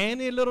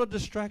 Any little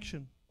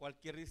distraction,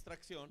 Cualquier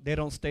distracción, they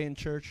don't stay in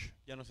church.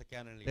 ya no se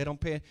quedan en la They iglesia. don't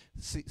pay.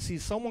 See,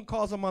 someone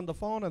calls them on the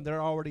phone and they're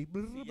already.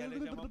 Si ya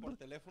les llaman por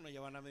teléfono, ya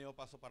van a medio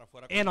paso para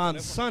afuera con And el on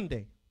teléfono.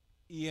 Sunday,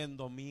 Y en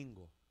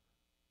domingo.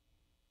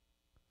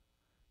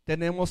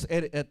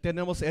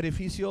 tenemos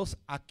edificios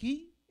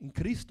aquí en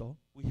Cristo,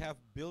 We have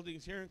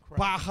buildings here in Christ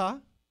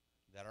paja,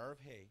 that are of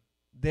hay,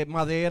 de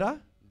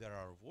madera, that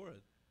are of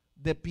wood,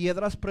 de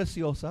piedras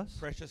preciosas,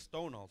 precious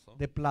stone also,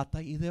 de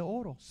plata y de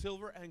oro.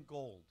 silver and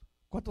gold.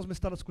 ¿Cuántos me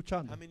están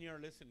escuchando? How many are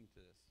listening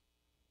to this?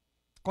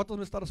 ¿Cuántos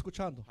me están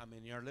escuchando? How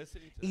many are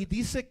listening to Y this?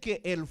 dice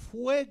que el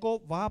fuego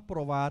va a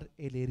probar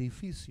el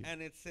edificio.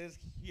 And it says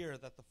here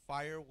that the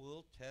fire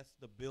will test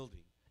the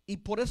building. Y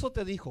por eso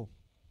te dijo,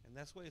 And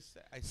that's why I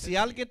said si to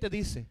alguien you, te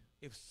dice,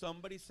 if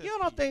somebody says yo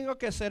to no you, tengo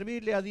que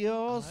servirle a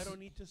Dios I don't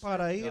need to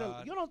para serve ir,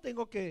 God, yo no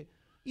tengo que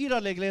ir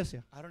a la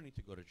iglesia I don't need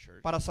to go to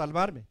church para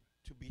salvarme.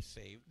 to be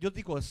saved, Yo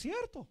digo, es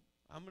cierto,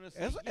 I'm going to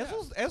say, eso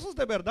yeah, es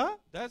de verdad,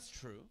 that's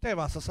true. te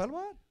vas a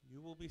salvar.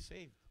 You will be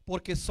saved.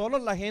 Porque solo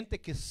la gente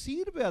que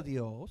sirve a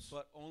Dios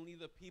But only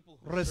the people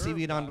who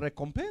recibirán serve God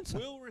recompensa.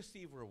 will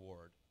receive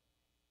reward.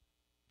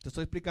 Te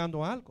estoy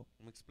explicando algo.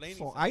 I'm explaining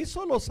So, something. hay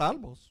solo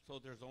salvos. So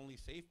there's only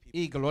saved people.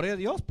 Y gloria a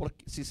Dios,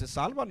 porque si se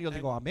salvan, yo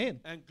digo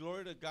amén. And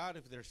glory to God,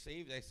 if they're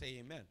saved, I say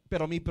amen.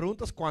 Pero mi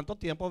pregunta es, ¿cuánto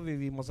tiempo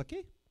vivimos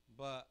aquí?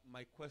 But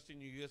my question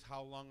to you is,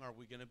 how long are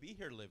we going to be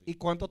here living? ¿Y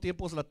cuánto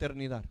tiempo es la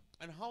eternidad?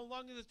 And how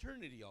long is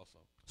eternity also?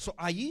 So,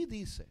 allí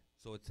dice,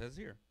 So it says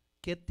here,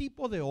 ¿qué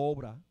tipo de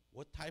obra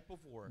what type of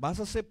work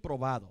vas a ser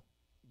probado?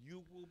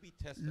 you will be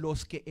tested.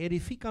 Los que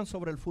edifican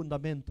sobre el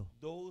fundamento.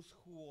 Those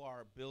who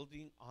are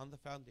building on the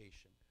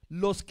foundation.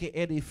 Los que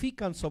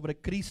edifican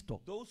sobre Cristo.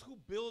 Those who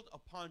build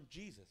upon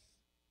Jesus.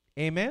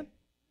 Amén.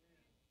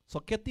 So,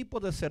 ¿qué tipo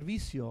de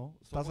servicio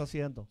estás what-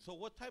 haciendo? So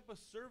what type of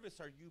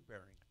service are you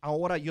bearing?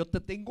 Ahora yo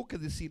te tengo que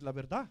decir la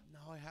verdad.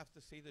 Now I have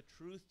to say the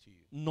truth to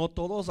you. No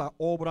todos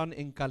obran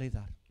en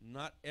calidad.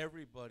 Not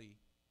everybody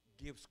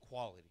gives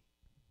quality.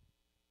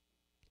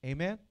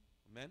 Amén.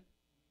 Amen?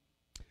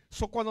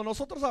 So, cuando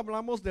nosotros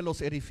hablamos de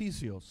los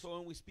edificios, So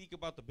when we speak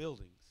about the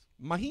buildings,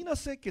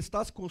 imagínase que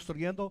estás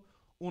construyendo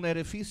un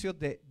edificio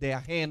de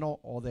ajeno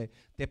o de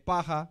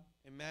paja.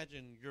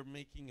 imagine you're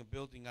making a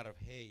building out of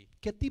hay.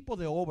 ¿Qué tipo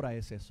de obra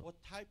es eso? What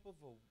type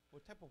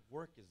of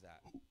work is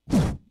that?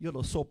 Yo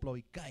lo soplo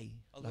y cae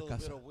A la little bit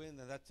casa. of wind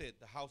and that's it.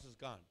 The house is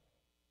gone.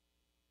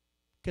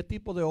 ¿Qué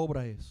tipo de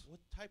obra es? What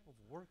type of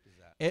work is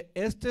that?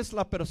 Esta es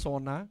la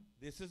persona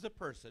This is a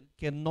person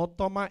que no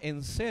toma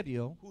en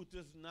serio who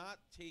does not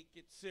take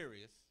it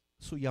serious,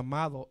 su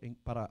llamado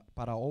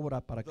para obra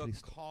para the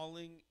Cristo.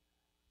 calling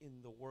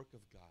in the work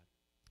of God.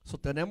 So,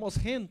 tenemos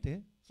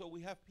gente, So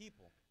we have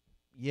people.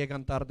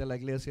 llegan tarde a la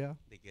iglesia,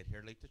 They get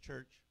here late to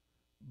church.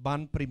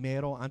 van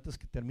primero antes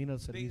que termine el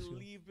They servicio.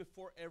 leave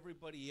before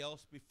everybody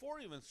else,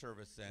 before even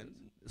service ends.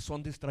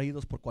 Son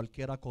distraídos por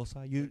cualquier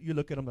cosa. You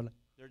look at them,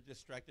 They're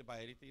distracted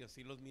by anything.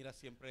 Así los mira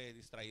siempre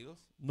distraídos.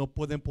 no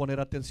pueden poner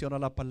atención a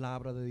la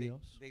palabra de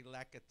Dios. They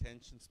lack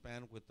attention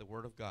span with the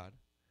word of God.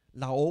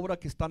 La obra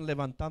que están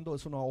levantando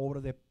es una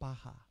obra de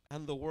paja.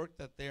 And the work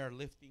that they are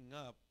lifting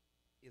up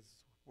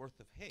is worth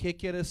of hay. ¿Qué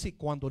quiere decir?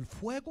 Cuando el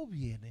fuego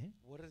viene,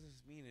 What does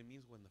this mean? It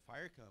means when the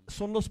fire comes,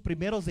 son los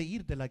primeros de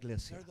ir de la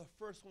iglesia. they're the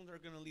first ones that are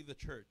going to leave the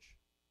church.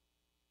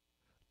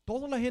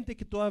 Toda la gente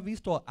que tú has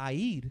visto a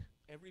ir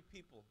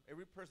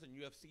Every person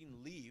you have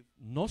seen leave,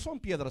 no son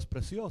piedras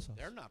preciosas,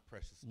 they're not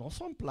precious. no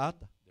son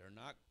plata, They're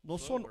not no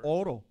son silver,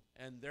 oro.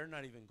 and they're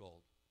not even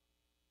gold.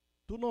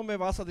 Tú no me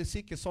vas a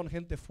decir que son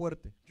gente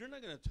fuerte, You're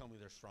not going to tell me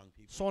they're strong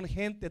people. son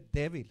gente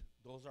débil.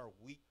 Those are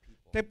weak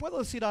people. Te puedo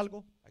decir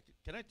algo,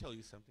 Can I tell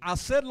you something?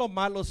 hacer lo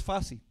malo es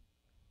fácil.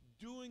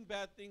 Doing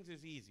bad things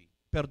is easy.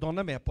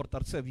 Perdóname,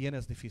 portarse bien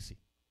es difícil.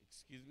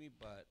 Excuse me,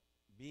 but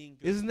being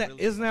good is Isn't that,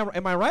 really isn't that,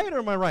 am I right or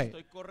am I right?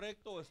 ¿Estoy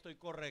correcto o estoy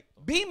correcto?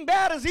 Being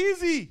bad is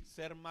easy.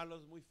 Ser malo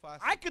es muy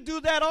fácil. I could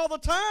do that all the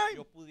time.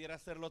 Yo pudiera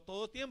hacerlo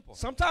todo tiempo.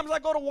 Sometimes I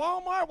go to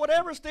Walmart,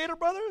 whatever, Stater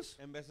Brothers,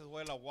 En veces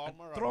voy a la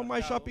Walmart, throw al my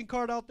mercado, shopping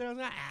cart out there.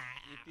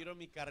 y tiro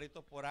mi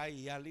carrito por ahí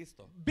y ya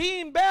listo.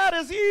 Being bad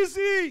is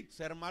easy.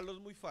 Ser malo es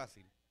muy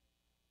fácil.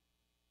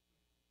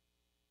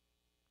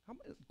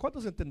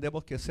 ¿Cuántos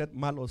entendemos que ser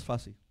malo es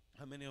fácil?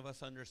 How many of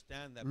us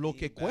understand that Lo being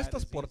que bad cuesta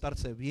es is easy?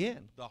 portarse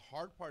bien. The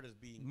hard part is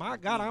being My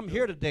is God, being I'm good.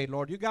 here today,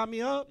 Lord. You got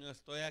me up.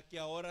 Estoy aquí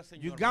ahora,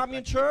 Señor. You got me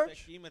in trajiste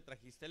church? aquí, me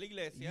trajiste a la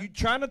iglesia. You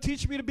trying to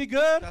teach me to be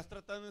good? Estás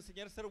tratando de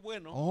enseñar a ser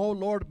bueno. Oh,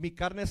 Lord, mi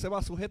carne se va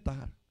a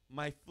sujetar.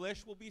 My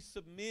flesh will be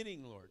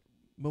submitting, Lord.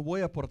 Me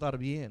voy a portar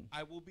bien.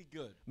 I will be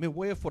good. Me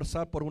voy a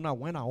esforzar por una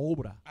buena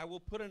obra. I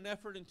will put an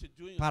effort into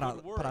doing Para a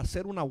good work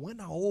hacer una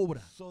buena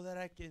obra. so that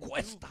I can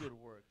Cuesta. do good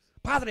works.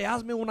 Padre,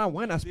 hazme una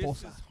buena This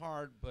esposa. is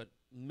hard, but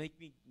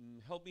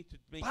help me to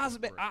make it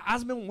Hazme, work.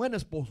 hazme un buen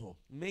esposo.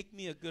 Make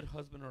me a good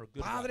husband or a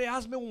good Padre, wife.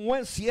 hazme un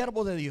buen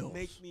siervo de Dios.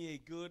 Make me a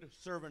good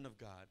servant of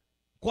God.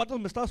 ¿Cuántos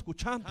me están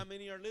escuchando? How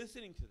many are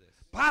listening to this?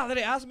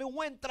 Padre, hazme un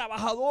buen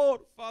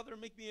trabajador. Father,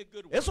 make me a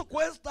good Eso worker.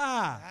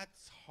 cuesta.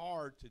 That's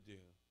hard to do.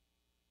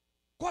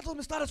 ¿Cuántos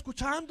me están How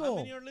escuchando?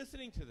 many are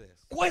listening to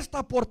this?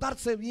 Cuesta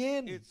portarse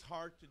bien. It's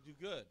hard to do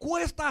good.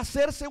 Cuesta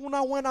hacerse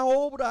una buena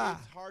obra.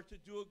 It's hard to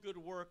do a good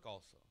work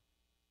also.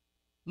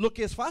 Lo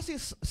que es fácil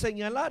es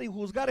señalar y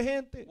juzgar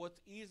gente.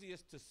 What's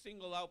easiest to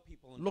single out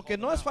people and Lo call que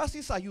them no es out. fácil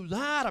es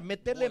ayudar,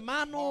 meterle What's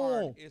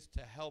mano, hard is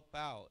to help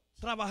out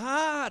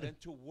trabajar. and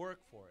to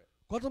work for it.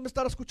 ¿Cuántos me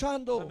están How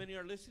escuchando? many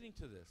are listening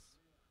to this?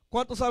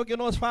 ¿Cuántos saben que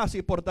no es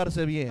fácil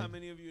portarse How bien?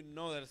 many of you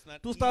know that it's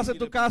not Tú estás easy en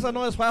tu to be casa, good?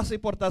 no es fácil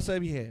portarse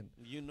bien.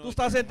 You know Tú at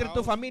estás your entre tu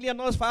house, familia,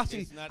 no es fácil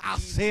it's not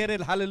hacer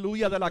el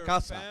aleluya de la your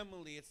casa.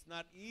 family, it's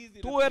not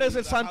easy to Tú be eres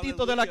el the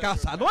santito de la hallelujah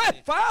of your casa. No es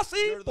family. fácil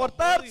You're the holy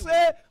portarse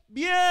one.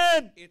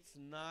 bien. It's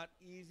not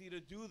easy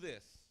to do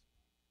this.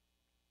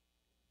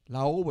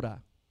 La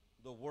obra,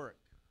 The work,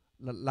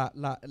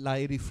 la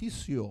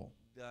edificio.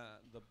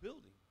 the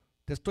building.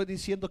 Te estoy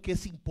diciendo que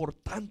es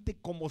importante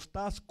cómo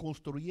estás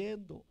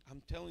construyendo.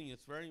 I'm telling you,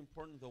 it's very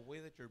important the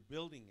way that you're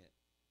building it.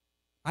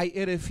 Hay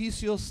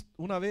edificios,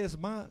 una vez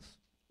más,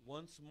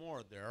 Once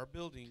more, there are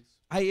buildings,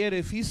 hay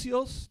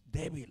edificios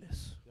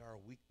débiles. there are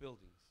weak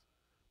buildings.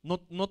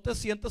 No te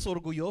sientes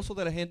orgulloso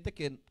de la gente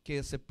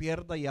que se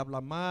pierda y habla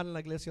mal en la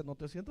iglesia. No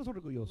te sientes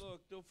orgulloso.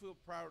 Look, don't feel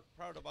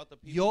proud about the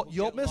people Yo who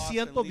get me lost and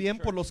siento leave bien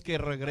por church los que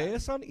and come back.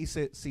 regresan y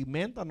se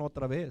cimentan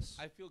otra vez.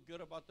 I feel good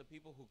about the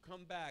people who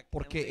come back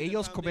Porque and lay the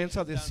ellos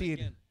comienzan a foundations down decir,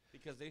 again,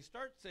 because they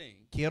start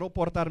saying, Quiero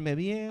portarme I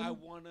bien,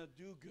 want to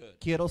do good.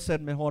 quiero ser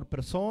mejor I want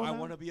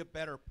persona. to be a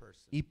better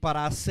person. Y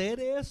para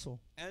hacer eso,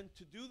 And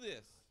to do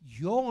this,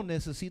 yo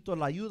necesito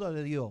la ayuda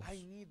de Dios.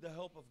 I need the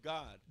help of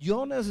God.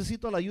 Yo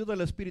necesito la ayuda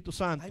del Espíritu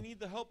Santo. I need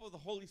the help of the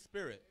Holy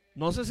Spirit.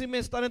 No sé si me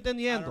están I don't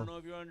entendiendo. know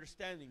if you're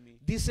understanding me,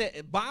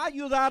 Dice, va a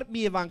ayudar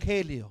mi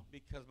evangelio.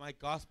 because my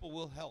gospel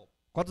will help.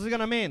 ¿Cuántos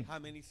digan amén? How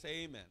many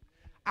say amen?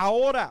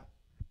 Ahora,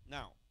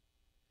 Now,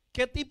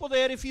 ¿qué tipo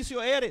de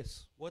edificio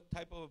eres? what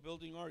type of a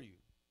building are you?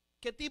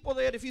 ¿Qué tipo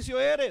de edificio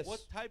eres? What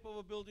type of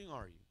a building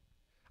are you?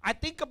 I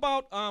think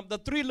about the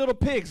 3 little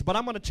pigs, but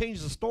I'm going to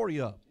change the story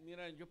up.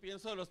 Mira, yo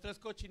pienso de los 3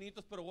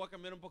 cochinitos, pero voy a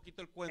cambiar un poquito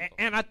el cuento.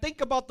 And I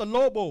think about the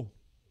lobo.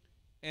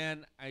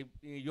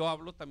 Y yo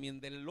hablo también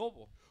del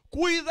lobo.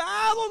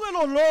 Cuidado de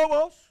los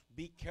lobos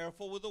Be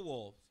careful with the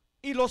wolves.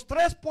 y los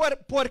 3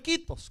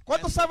 puerquitos.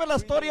 ¿Cuántos And the saben la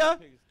 3 little historia?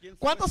 pigs.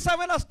 ¿Cuántos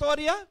saben la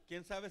historia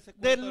 ¿Quién sabe ese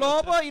cuento del de los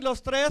lobo 3 y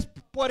los 3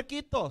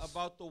 puerquitos?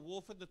 about the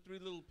wolf and the 3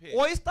 little pigs?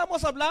 Hoy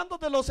estamos hablando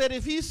de los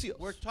edificios.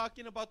 We're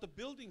talking about the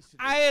buildings today.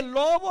 A el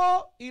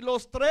lobo y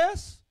los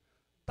 3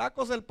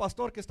 tacos del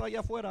pastor que está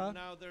allá afuera.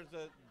 Now there's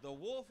the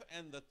wolf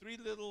and the 3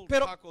 little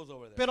Pero- tacos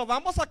over there. Pero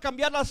vamos a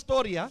cambiar la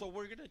historia So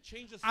we're going to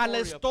change the a la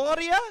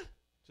story up historia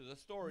to the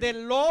story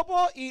del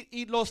lobo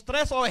y los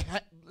 3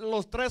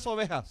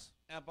 ovejas.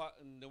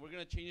 and then we're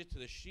going to change it to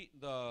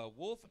the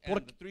wolf and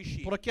Porque, the 3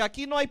 sheep. porque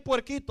aquí no hay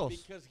puerquitos.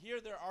 Because here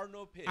there are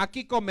no pigs.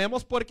 Aquí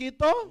comemos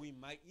puerquito, We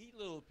might eat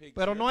little pigs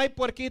pero here, no hay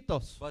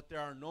puerquitos. but there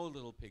are no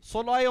little pigs.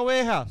 Solo hay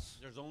ovejas,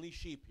 There's only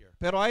sheep here,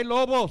 pero hay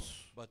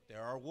lobos. but there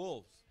are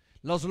wolves.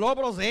 Los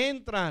lobos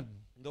entran.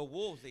 The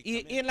wolves, they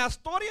Y come in. en la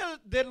historia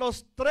de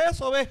los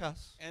 3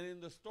 ovejas, And in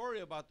the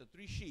story about the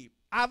 3 sheep,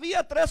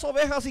 había 3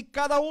 ovejas y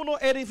cada uno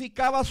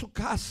edificaba su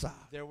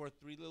casa. there were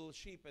 3 little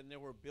sheep, and they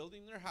were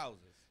building their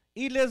houses.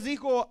 Y les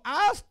dijo,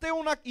 hazte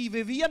una... Y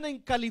vivían en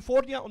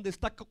California, donde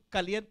está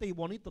caliente y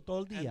bonito todo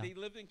el And día. they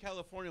lived in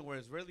California, where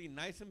it's really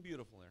nice and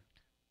beautiful there.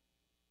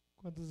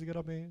 ¿Cuántos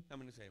dijeron amén? I'm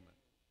going to say amen.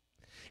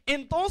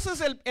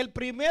 Entonces el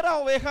primera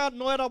oveja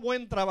no era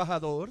buen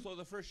trabajador. So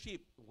the first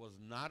sheep was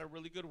not a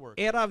really good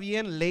worker. Era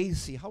bien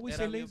lazy. How we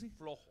say Era bien lazy?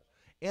 flojo.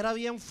 Era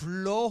bien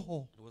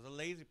flojo. It was a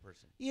lazy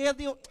person. Y él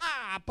dijo,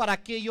 ¿para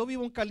qué? Yo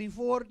vivo en And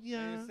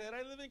California. he said,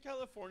 I live in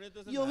California, it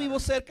doesn't Yo matter. vivo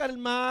cerca del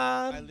I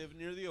mar. live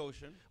near the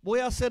ocean. Voy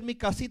a hacer mi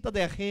casita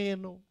de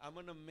ajeno. I'm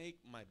going to make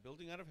my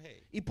building out of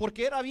hay. Y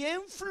porque era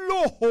bien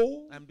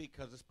flojo, And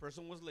because this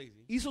person was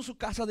lazy, hizo su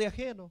casa de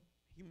ajeno.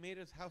 he made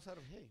his house out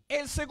of hay.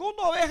 El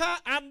segundo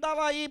oveja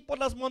andaba ahí por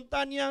las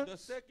montañas. The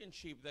second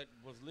sheep that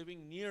was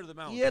living near the Y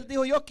mountain, él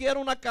dijo, yo quiero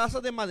una casa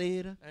de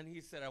madera. and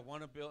he said, I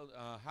want to build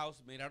a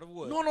house made out of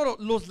wood. No,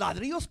 los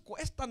ladrillos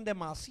cuestan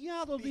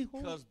demasiado, dijo.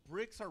 Because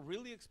bricks are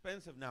really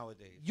expensive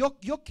nowadays. Yo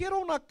quiero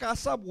una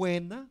casa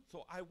buena,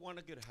 So I want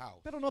a good house,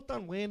 pero no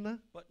tan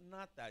buena. but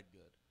not that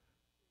good.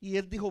 Y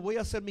él dijo, voy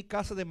a hacer mi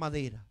casa de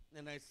madera.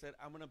 And I said,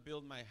 I'm going to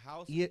build my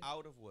house Y-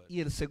 out of wood. Y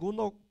el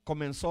segundo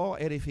comenzó a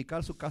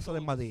edificar su casa So de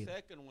the madera.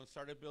 second one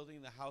started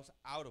building the house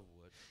out of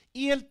wood.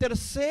 Y el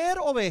tercer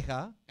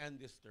oveja And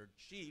this third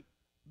sheep,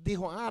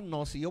 dijo,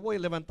 no, si yo voy a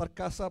levantar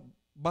casa,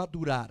 va a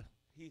durar.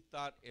 he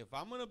thought, if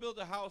I'm going to build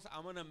a house,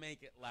 I'm going to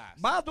make it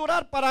last. Va a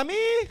durar para mí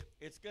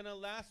It's going to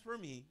last for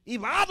me. y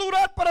va a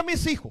durar para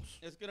mis hijos.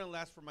 It's going to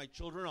last for my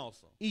children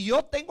also. Y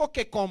yo tengo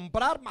que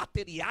comprar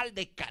material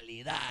de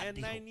calidad, And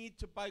dijo, I need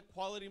to buy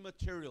quality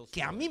materials.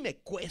 que a for mí it. me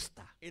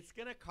cuesta. It's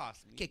going to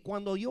cost me. Que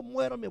cuando yo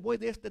muero me voy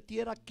de esta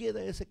tierra,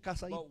 quede esa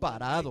casa ahí But when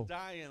parado. I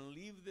die and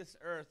leave this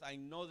earth, I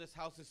know this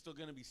house is still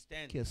going to be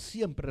standing. Que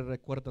siempre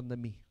recuerdan de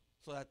mí.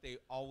 So that they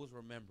always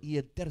remember. Y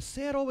el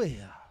tercer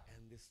oveja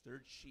And this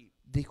third sheep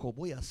dijo,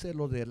 voy a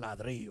hacerlo de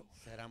ladrillo.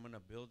 said, I'm going to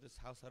build this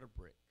house out of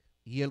brick.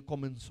 Y él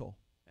comenzó.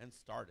 And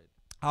started.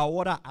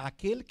 Ahora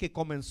aquel que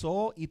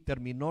comenzó y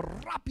terminó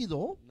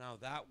rápido Now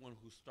that one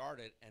who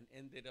started and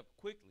ended up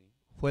quickly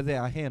fue de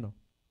ajeno.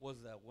 was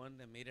that one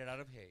that made it out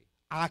of hay.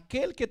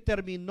 Aquel que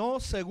terminó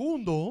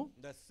segundo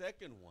The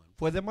second one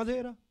fue de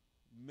madera.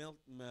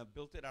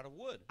 built it out of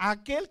wood.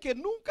 Aquel que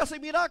nunca se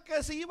miraba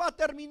que se iba a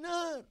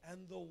terminar,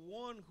 And the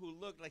one who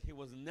looked like he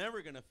was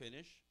never going to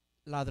finish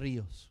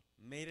ladrillos.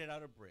 made it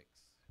out of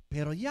bricks.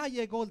 Pero ya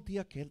llegó el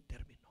día que él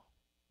terminó.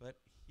 But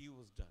he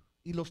was done.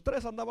 Y los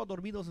tres andaban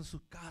dormidos en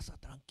su casa,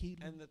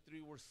 tranquilos. And the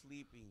three were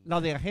sleeping.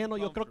 La de ajeno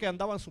yo creo que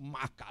andaba en su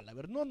hamaca, la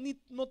verdad,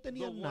 no The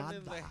tenía one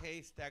in the nada.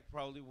 haystack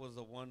probably was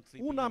the one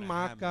sleeping Una in a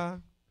hammock.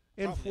 hamaca,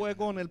 el Probably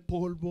fuego en a el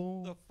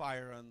polvo. The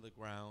fire on the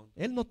ground.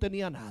 Él no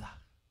tenía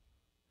nada.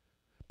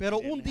 Pero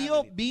Didn't un have día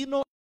anything.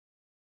 vino,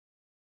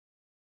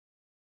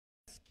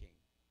 King.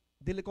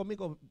 dile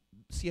conmigo,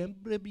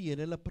 siempre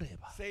viene la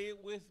prueba Say it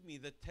with me.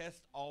 The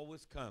test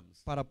always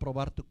comes para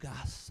probar tu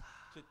casa.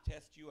 to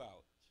test you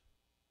out.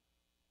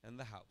 And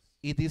the house.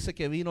 Y dice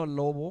que vino el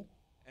lobo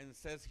And it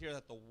says here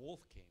that the wolf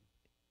came.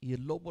 y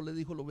el lobo le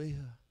dijo a la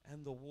oveja,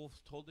 And the wolf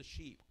told the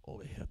sheep,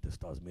 oveja, te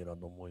estás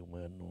mirando muy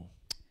bueno.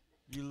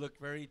 you look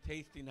very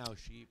tasty now,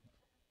 sheep.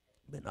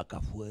 Ven acá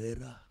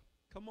afuera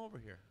Come over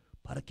here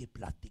para que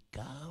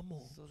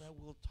platicamos. so that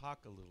we'll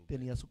talk a little bit.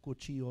 Tenía su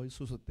cuchillo y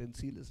sus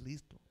utensilios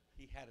listos.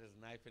 He had his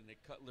knife and the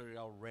cutlery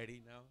all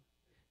ready now.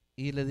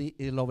 Y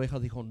la oveja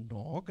dijo,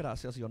 no,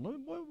 gracias, yo no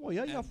voy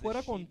allá And the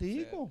afuera sheep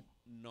contigo. said,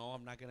 no,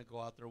 I'm not going to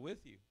go out there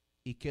with you.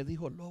 ¿Y qué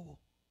dijo el lobo?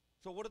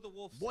 So what did the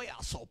wolf say? Voy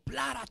a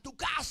soplar a tu I'm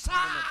casa.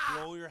 going to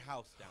blow your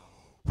house down.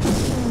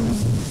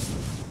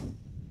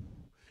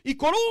 Y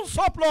con un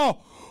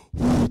soplo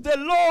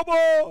del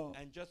lobo,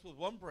 And just with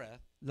one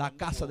breath, la from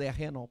the casa de wolf,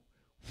 ajeno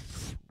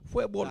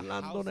fue the volando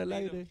house en el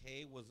made of aire.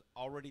 hay was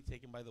already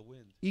taken by the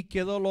wind. Y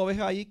quedó la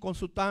oveja ahí con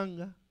su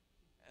tanga.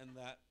 And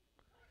that,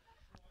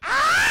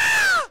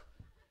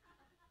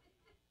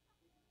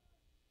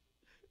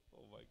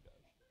 oh my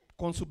gosh,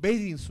 Con su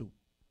bathing suit.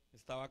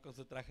 estaba con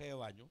su traje de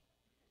baño.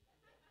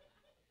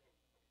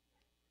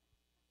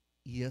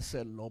 Y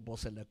ese lobo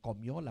se le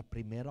comió la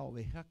primera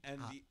oveja. And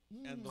Ah,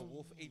 and the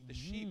wolf ate the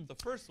sheep, the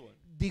first one.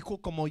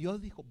 dijo como yo,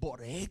 dijo,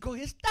 borrego,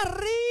 está And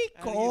he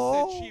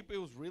rico. said, sheep, it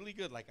was really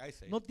good, like I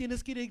say. No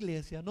tienes que ir a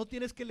iglesia, no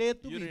tienes que leer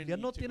tu You didn't Biblia,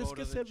 need no to tienes go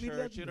que to the servirle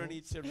a church, you don't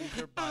need Dios. to read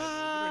your Bible,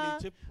 you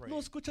don't need to pray. No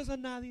escuchas a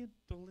nadie.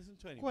 Don't listen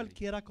to anybody.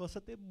 Cualquiera cosa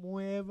te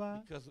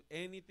mueva. Because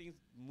anything's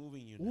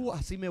moving you now.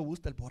 Así me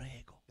gusta el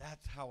borrego.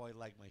 That's how I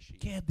like my sheep.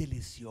 Qué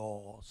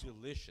delicioso.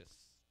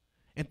 Delicious.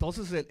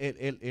 Entonces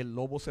el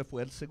lobo se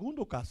fue al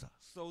segundo casa,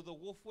 So the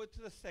wolf went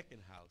to the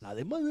second house, la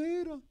de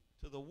madera.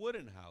 to the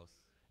wooden house,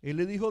 Él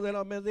le dijo de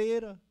la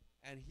madera,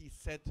 and he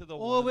said to the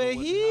one in the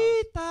wooden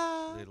ovejita,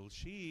 house, little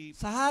sheep,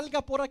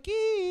 salga por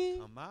aquí.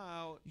 come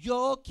out.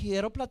 Yo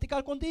quiero platicar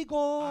I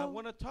contigo.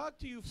 want to talk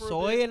to you for a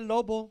Soy bit. el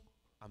lobo.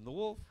 I'm the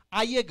wolf.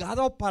 Ha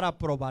llegado para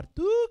probar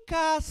tu I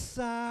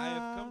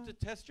have come casa. to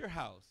test your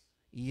house.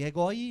 Y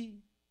llegó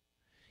ahí.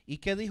 ¿Y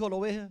qué dijo la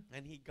oveja?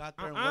 And he got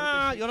there, and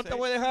what did Yo no the te sheep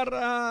voy a say?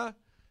 dejar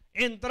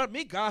entrar a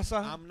mi casa.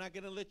 I'm not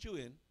going to let you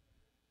in.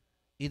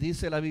 Y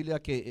dice la Biblia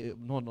que,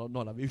 no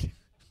la Biblia.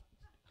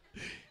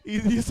 Y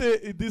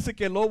dice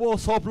que el lobo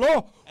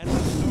sopló. And the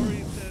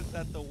story says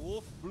that the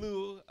wolf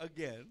blew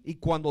again. Y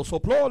cuando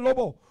sopló el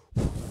lobo,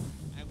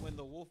 And when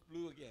the wolf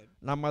blew again,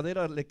 la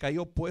madera le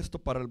cayó puesto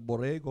para el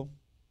borrego.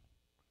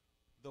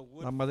 the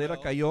wood La madera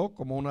fell. cayó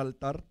como un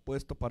altar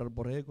puesto para el The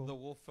borrego.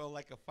 wolf fell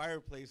like a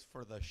fireplace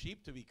for the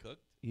sheep to be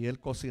cooked, Y él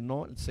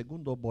cocinó el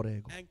segundo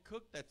borrego. and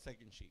cooked that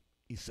second sheep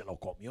Y se lo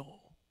comió.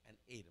 and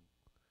ate him.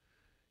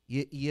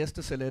 Y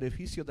este es el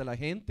edificio de la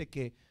gente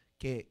que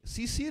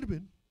sí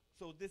sirven,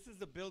 So this is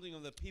the building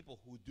of the people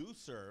who do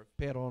serve,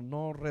 pero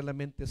no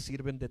realmente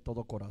sirven de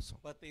todo corazón.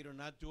 but they do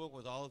not do it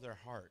with all of their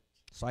heart.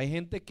 So, hay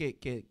gente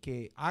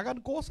que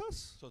hagan cosas,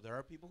 So there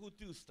are people who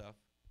do stuff,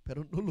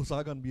 pero no los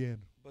hagan bien.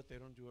 but they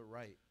don't do it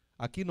right.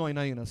 Aquí no hay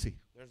nadie así.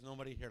 There's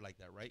nobody here like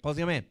that, right? Pues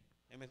amén.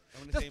 Amen. I'm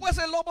gonna say Después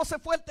el lobo se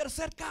fue al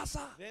tercer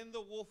casa. Then the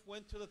wolf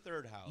went to the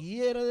third house.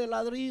 Y era de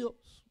ladrillos.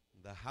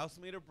 The house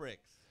made of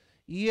bricks.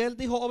 Y él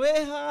dijo,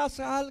 oveja,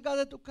 salga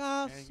de tu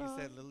And he casa.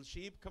 said, little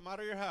sheep, come out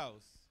of your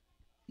house.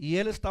 Y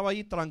él estaba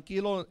ahí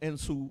tranquilo en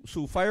su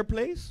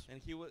fireplace,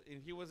 And he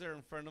was there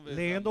in front of his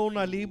leyendo un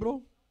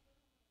libro.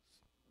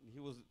 He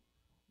was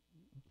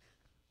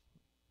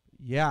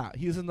Yeah,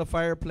 he's in the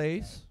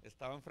fireplace,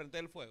 estaba enfrente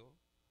del fuego.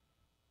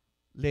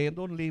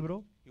 leyendo un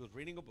libro. He was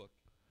reading a book.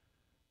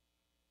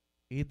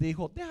 Y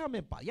dijo,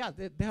 déjame pa' allá,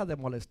 deja de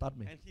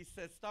molestarme. And he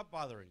said, stop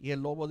bothering. Y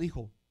el lobo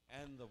dijo,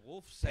 And the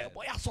wolf te said,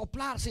 voy a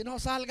soplar si no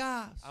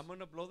salgas. I'm going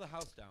to blow the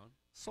house down.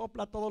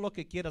 Sopla todo lo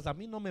que quieras, a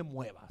mí no me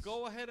muevas.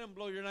 Go ahead and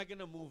blow. You're not going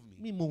to move me.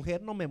 Mi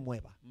mujer no me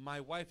mueva. My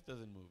wife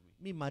doesn't move me.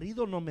 Mi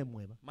marido no me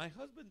mueva. My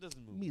husband doesn't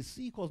move me. Mis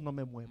hijos no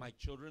me muevan. My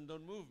children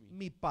don't move me.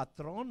 Mi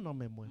patrón no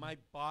me mueve. My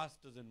boss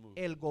doesn't move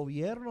me. El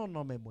gobierno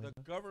no me mueve.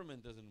 The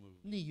government doesn't move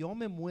me. Ni yo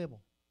me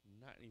muevo.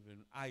 Not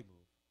even I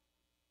move.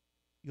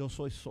 Yo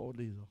soy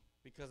sólido.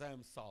 Because I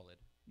am solid.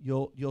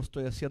 Yo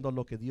estoy haciendo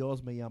lo que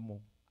Dios me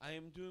llamó. I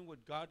am doing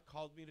what God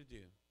called me to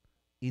do.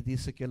 Y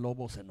dice que el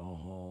lobo se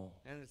enojó.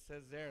 And it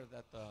says there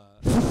that the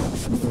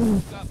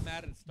got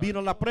mad and started.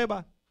 Vino la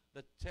prueba,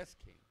 The test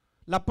came.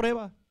 la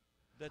prueba.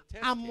 The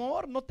test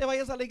Amor, no te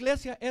vayas a la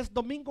iglesia. Es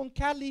domingo en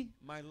Cali. came.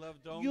 My love,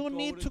 don't You go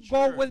need to to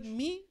go church. with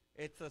me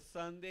It's a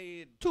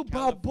Sunday in to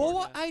California.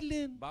 Balboa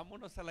Island.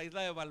 Vámonos a la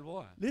isla de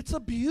Balboa. It's a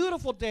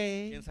beautiful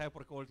day. ¿Quién sabe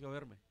por qué volteó a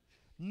verme?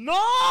 No,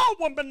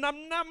 woman,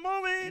 I'm not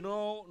moving.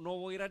 No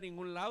voy a ir a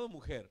ningún lado,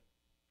 mujer.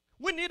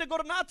 We need to go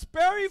to Knott's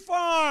Berry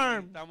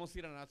Farm. Necesitamos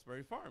ir a Knott's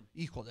Berry Farm.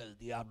 Hijo del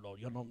diablo,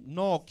 yo no.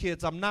 No,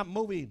 kids, I'm not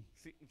moving.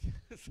 Sí.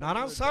 Not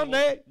on Entonces,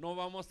 Sunday. No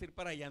vamos a ir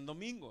para allá en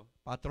domingo.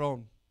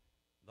 Patrón,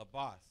 The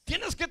boss.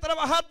 tienes que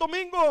trabajar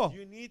domingo.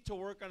 You need to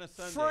work on a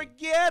Sunday.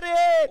 Forget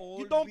it.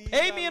 You don't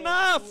pay me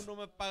Olvídalo, enough. Tú no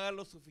me pagas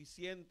lo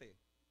suficiente.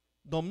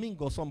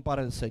 Domingos son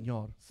para el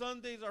Señor.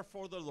 Sundays are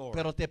for the Lord.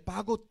 Pero te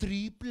pago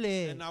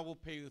triple. And I will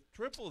pay you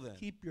triple then.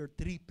 Keep your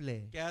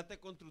triple. Quédate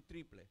con tu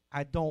triple.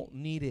 I don't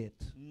need it.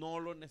 No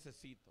lo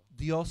necesito.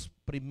 Dios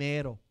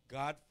primero.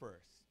 God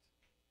first.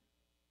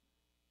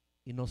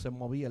 Y no se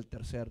movía el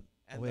tercer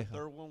And the oveja.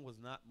 third one was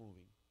not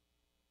moving.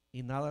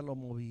 Y nada lo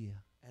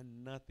movía.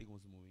 And nothing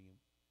was moving him.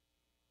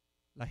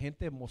 La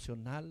gente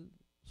emocional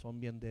son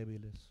bien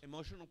débiles.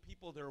 Emotional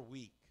people, they're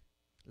weak.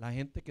 La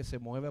gente que se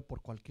mueve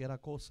por cualquier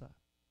cosa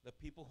The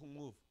people who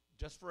move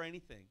just for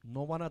anything,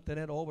 no van a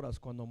tener obras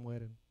cuando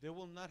mueren. they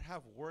will not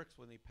have works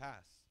when they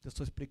pass. Te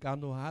estoy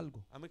explicando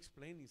algo. I'm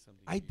explaining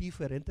something. Hay to you.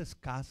 diferentes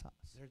casas.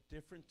 There are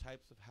different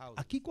types of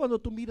houses. Aquí cuando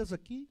tú miras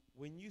aquí,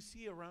 When you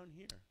see around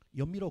here,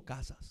 yo miro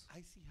casas.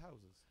 I see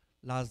houses.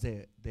 Las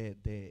de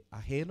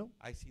ajeno,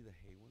 I see the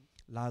hay ones.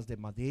 las de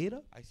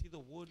madera, I see the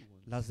wood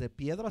ones. las de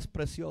piedras I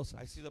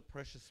preciosas. see the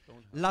precious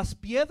stone houses. Las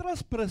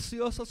piedras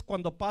preciosas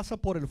cuando pasa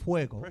por el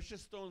fuego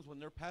Precious stones, when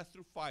they're passed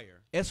through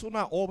fire, es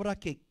una obra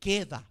que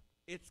queda.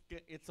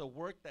 it's a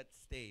work that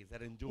stays,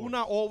 that endures.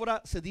 Una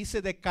obra se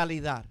dice de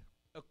calidad.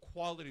 A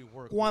quality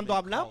work. Cuando we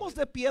may call hablamos it.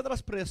 de piedras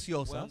When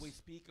preciosas, we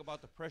speak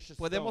about the precious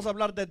podemos stones,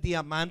 hablar de we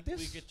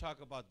diamantes, could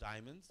talk about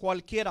diamonds.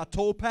 cualquiera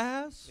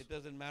topaz. It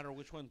doesn't matter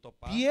which one,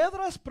 topaz.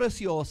 Piedras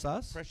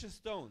preciosas Precious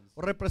stones,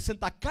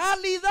 representa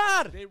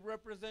calidad. they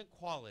represent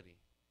quality.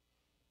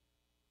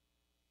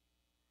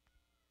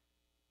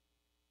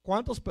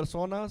 ¿Cuántas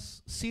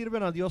personas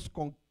sirven a Dios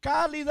con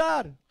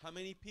calidad? How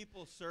many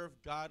people serve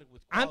God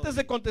with quality? Antes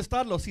de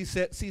contestarlo, si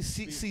Before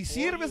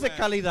sirves you de ask,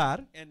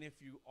 calidad, And if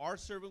you are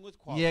serving with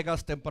quality,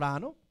 llegas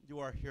temprano, you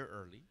are here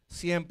early.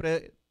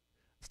 siempre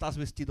estás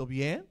vestido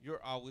bien,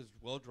 You're always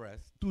well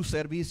dressed. tu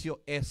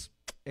servicio es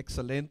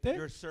excelente,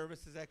 Your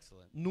service is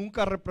excellent.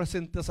 nunca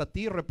representas a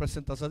ti,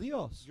 representas a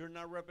Dios. You're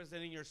not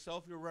representing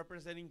yourself, you're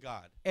representing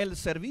God. El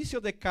servicio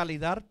de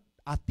calidad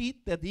a ti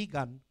te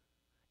digan,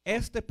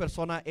 esta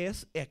persona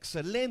es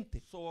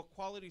excelente. So a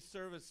quality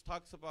service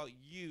talks about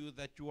you,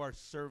 that you are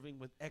serving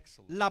with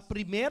excellence. La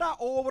primera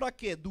obra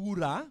que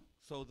dura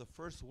So the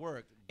first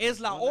work es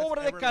la one that's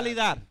obra de everlasting,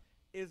 calidad.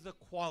 is the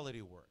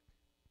quality work.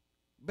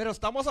 Pero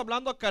estamos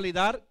hablando de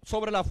calidad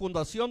sobre la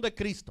fundación de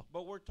Cristo.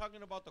 But we're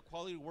talking about the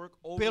quality work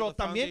over Pero the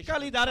también foundation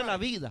of calidad en la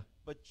Christ, vida.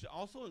 but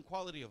also in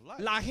quality of life.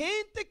 La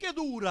gente que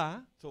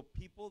dura So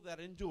people that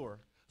endure,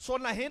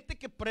 son la gente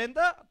que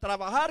aprenda a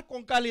trabajar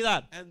con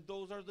calidad. and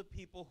those are the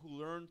people who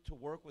learn to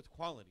work with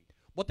quality.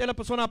 Bote a la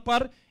persona a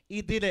par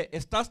y dile,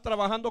 ¿estás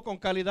trabajando con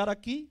calidad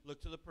aquí? Look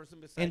to the person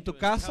beside ¿En tu you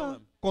and tell casa?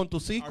 them, ¿Con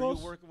tus are you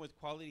hijos? working with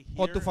quality here,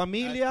 ¿Con tu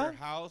familia? at your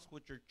house,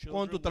 with your children,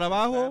 ¿Con tu with your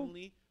trabajo?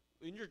 family,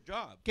 in your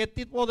job? ¿Qué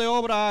tipo de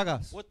obra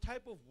hagas? What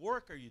type of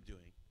work are you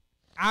doing?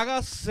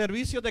 ¿Hagas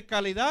servicio de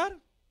calidad?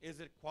 Is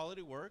it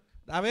quality work?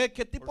 A ver,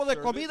 ¿qué tipo Or de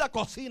service? comida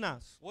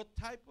cocinas? What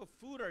type of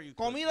food are you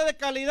 ¿Comida de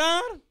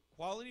calidad? cooking?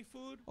 Quality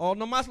food? ¿O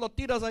nomás lo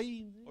tiras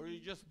ahí? Or you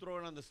just throw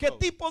it on the ¿Qué stove?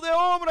 tipo de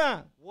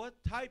obra? What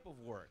type of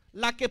work?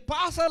 La que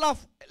pasa,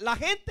 la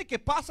gente que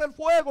pasa el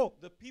fuego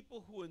The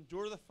people who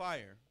endure the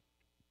fire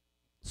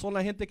son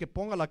la gente que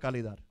ponga la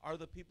calidad. are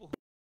the people who...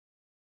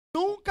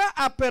 Nunca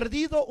ha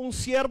perdido un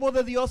siervo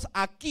de Dios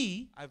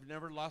aquí I've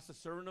never lost a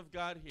servant of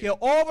God que here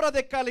obra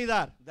de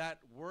calidad. that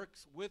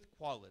works with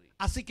quality.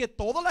 Así que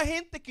toda la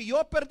gente que yo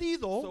he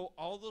perdido So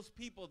all those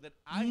people that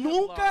I have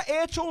nunca lost,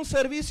 he hecho un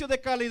servicio de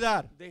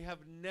calidad. they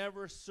have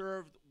never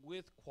served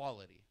with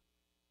quality.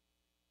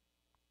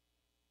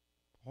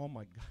 Oh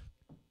my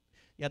God.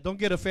 Yeah, don't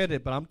get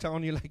offended, but I'm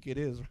telling you like it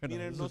is right now.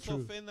 Miren, This no is se the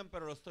truth. ofendan,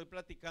 pero lo estoy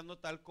platicando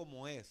tal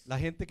como es. La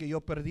gente que yo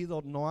he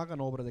perdido no hagan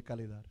obra de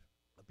calidad.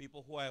 The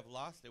people who I have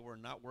lost, they were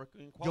not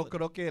working in Yo quality.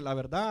 creo que la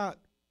verdad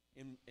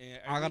I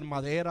hagan really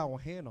madera o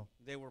ajeno.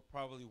 they were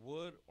probably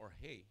wood or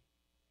hay.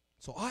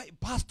 So, ay,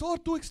 pastor,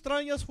 ¿tú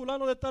extrañas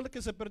fulano de tal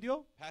que se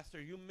perdió?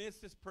 Pastor, you miss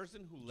this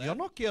person who Yo left?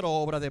 no quiero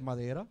obra de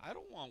madera. I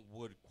don't want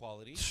wood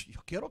quality.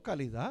 Yo quiero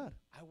calidad.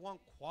 I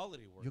want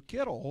quality work. Yo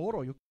quiero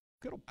oro. Yo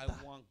quiero I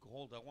plata. want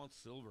gold. I want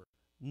silver.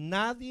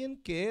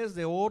 Nadie que es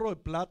de oro y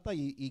plata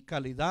y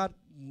calidad,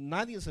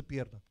 nadie se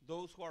pierda.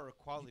 Those who are a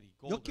quality,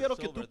 gold Yo or quiero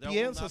que silver, tú they will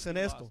pienses not en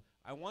be esto. lost.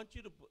 I want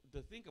you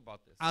to think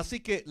about this. Así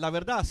que la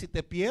verdad, si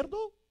te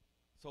pierdo,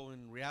 So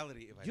in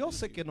reality, if I yo lose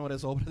sé you, que no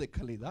eres obra de I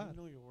calidad.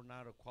 know you were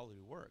not a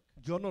quality work.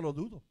 Yo no lo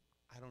dudo.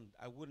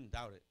 I wouldn't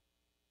doubt it.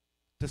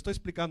 Te estoy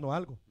explicando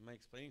algo. Am I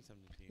explaining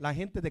something to you? La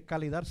gente de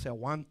calidad se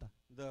aguanta.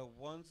 The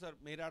ones that are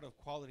made out of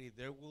quality,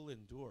 they will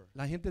endure.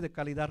 La gente de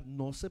calidad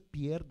no se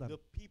pierda. The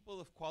people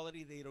of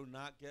quality, they do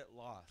not get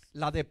lost.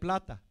 La de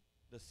plata.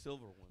 The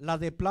silver ones. La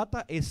de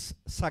plata es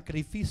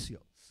sacrificio.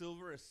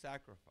 Silver is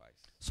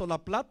sacrifice. So, la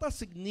plata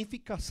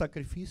significa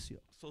sacrificio.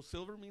 So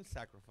silver means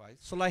sacrifice.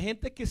 So, la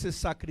gente que se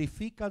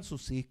sacrifican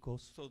sus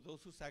hijos, So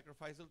those who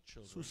sacrifice their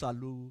children, su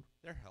salud,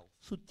 their health,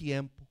 su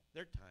tiempo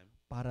their time,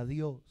 para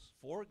Dios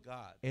for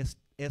God, es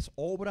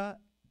obra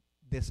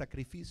de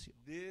sacrificio.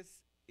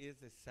 this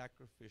is a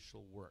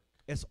sacrificial work.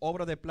 Es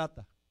obra de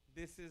plata.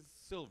 This is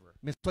silver.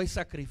 Me estoy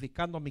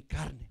sacrificando mi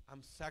carne.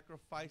 I'm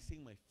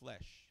sacrificing my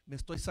flesh. Me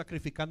estoy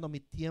sacrificando mi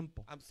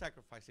tiempo. I'm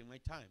sacrificing my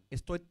time.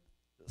 Estoy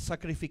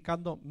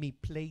sacrificando mi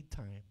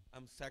playtime.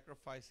 I'm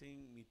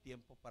sacrificing mi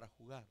tiempo para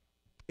jugar.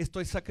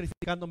 Estoy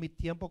sacrificando mi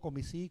tiempo con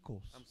mis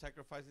hijos. I'm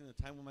sacrificing the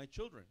time with my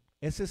children.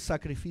 Ese es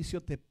sacrificio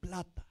de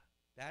plata.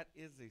 That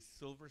is a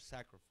silver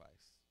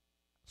sacrifice.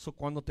 So,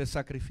 cuando te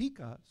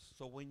sacrificas,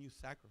 So when you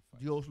sacrifice,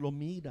 Dios lo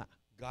mira.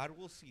 God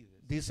will see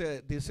this.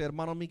 Dice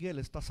hermano Miguel,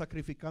 está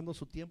sacrificando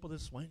su tiempo de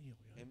sueño.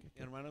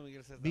 Hermano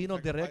Miguel says, Vino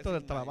 "I'm directo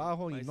del sacrificing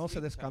trabajo my y no se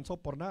sleep time." descansó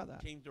por nada.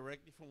 Came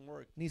directly from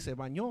work. Ni se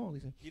bañó,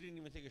 dice. He didn't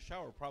even take a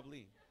shower,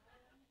 probably.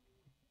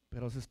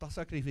 Pero se está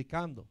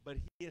sacrificando. But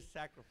he is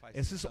sacrificing.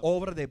 Esa es something.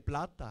 obra de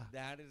plata.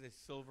 That is a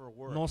silver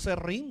work. No se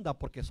rinda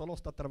porque solo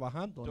está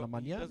trabajando en la He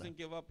mañana. doesn't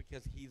give up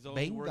because he's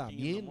only Venga, working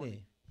in the morning.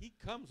 viene. He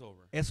comes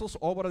over. Eso es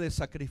obra de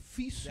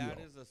sacrificio. That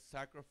is a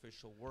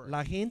sacrificial work.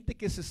 La gente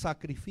que se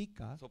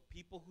sacrifica So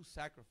people who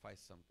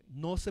sacrifice something,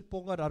 no se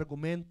ponga de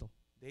argumento.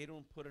 they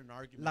don't put an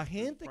argument La in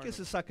gente front que of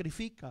se them.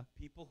 sacrifica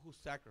People who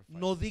sacrifice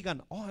no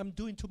digan, oh, I'm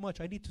doing too much,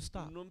 I need to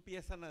stop. no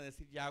empiezan a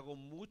decir ya hago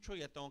mucho,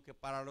 ya tengo que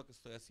parar lo que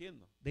estoy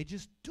haciendo. They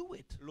just do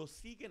it. Lo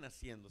siguen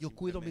haciendo. Yo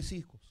cuido mis simplemente.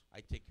 hijos.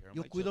 I take care of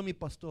Yo my cuido children. mi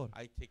pastor.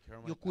 I take care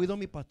of my Yo cuido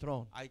mi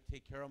pastor. patrón. I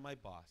take care of my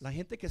boss. La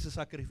gente que se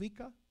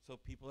sacrifica, So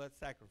people that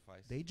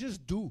sacrifice, they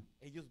just do.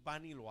 ellos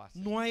van y lo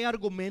hacen. No hay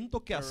argumento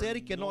que There hacer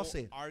y are que no no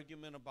hacer.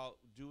 argument about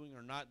doing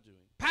or not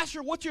doing.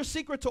 Pastor, what's your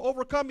secret to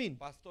overcoming?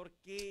 Pastor,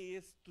 ¿qué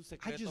es tu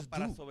secreto just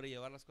para do.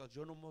 sobrellevar las cosas?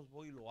 Yo nomás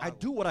voy y lo I hago.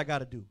 do what I got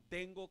to do.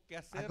 Tengo que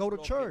hacer go to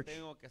lo church. que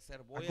tengo que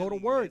hacer. Voy go a to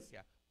la work.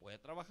 iglesia. Voy a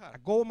trabajar. I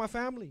go with my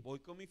family. Voy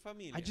con mi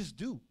familia. I just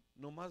do.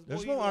 Nomás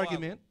There's voy no y lo hago.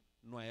 argument.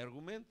 No hay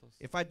argumentos.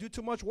 If I do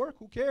too much work,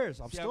 who cares?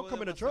 I'm Si still hago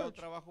coming to demasiado church.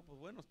 trabajo, pues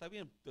bueno, está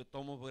bien. Te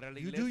tomo voy a la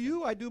You iglesia. do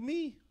you, I do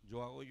me.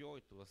 Yo hago yo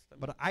y tú vas también.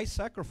 But I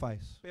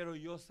sacrifice. Pero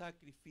yo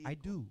sacrifico. I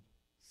do.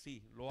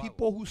 Sí, lo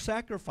People hago. who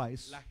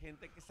sacrifice La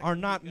gente que are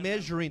not sacrifica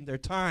measuring their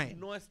time.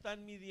 no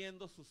están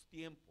midiendo sus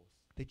tiempos.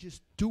 They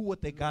just do what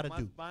they got to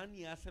Nomás do. van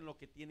y hacen lo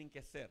que tienen que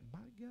hacer.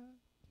 My God.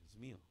 Dios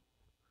mío.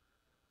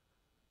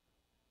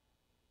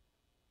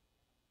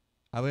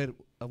 A ver,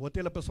 voltea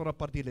a la persona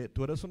aparte y dile,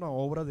 tú eres una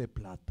obra de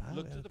plata,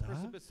 Look to the person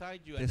 ¿verdad? beside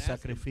you Te and ask him,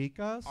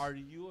 sacrificas. are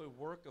you a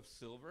work of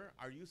silver?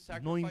 Are you No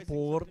sacrificing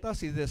importa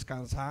si something?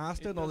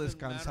 descansaste o It no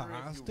doesn't matter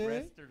if you descansaste.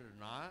 rested or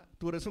not.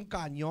 Tú eres un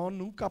cañón,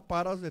 nunca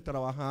paras de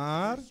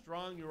trabajar. You're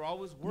strong, you're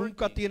always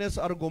Nunca working. tienes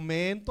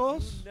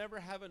argumentos. You never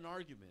have an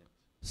argument.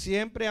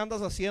 Siempre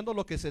andas haciendo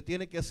lo que se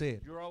tiene que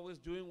hacer. You're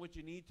always doing what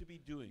you need to be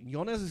doing.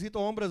 Yo necesito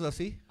hombres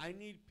así. I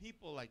need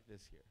people like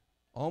this here.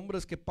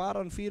 Hombres que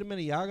paran, firmen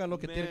y hagan lo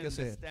que tienen que Men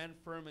that hacer. stand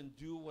firm and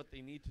do what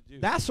they need to do.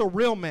 That's a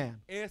real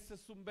man. Ese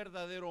es un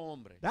verdadero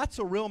hombre. That's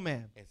a real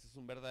man. Ese es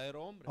un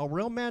verdadero hombre. A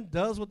real man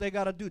does what they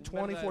got to do Un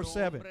verdadero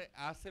 24/7. hombre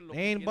hace lo They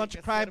que ain't a tiene bunch que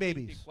of hacer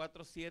crybabies.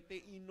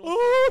 24/7 y no Oh,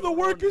 son the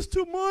work llorones. is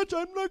too much.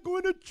 I'm not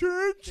going to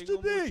church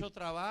Tengo today. mucho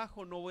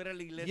trabajo, no voy a ir a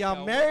la iglesia You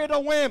ahora. married a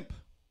wimp.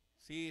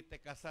 Sí, te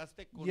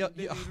casaste con Ya- un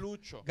ya-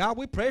 debilucho. God,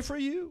 we pray for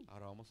you.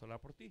 Ahora vamos a hablar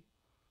por ti.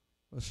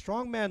 A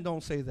strong man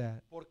don't say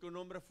that. Porque un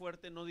hombre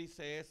fuerte no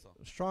dice eso.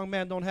 A strong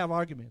man don't have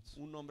arguments.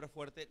 Un hombre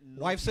fuerte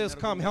no Wife tiene says,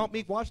 come help me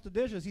argumentos. wash the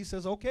dishes. He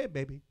says, okay,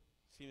 baby.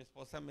 Si mi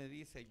esposa me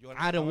dice, yo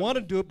I don't lavo want to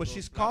los- do it, but los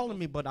she's platos, calling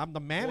me, but I'm the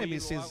man voy in y me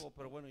lo says, hago,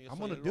 pero bueno, yo I'm soy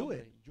gonna el do hombre.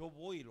 it. Yo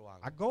voy y lo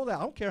hago. I go there.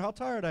 I don't care how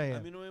tired I A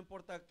am. mí no me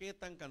importa qué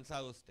tan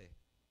cansado esté.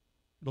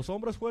 Los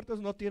hombres fuertes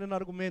no tienen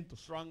argumentos.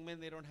 Strong men,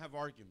 they don't have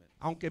arguments.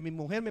 Aunque mi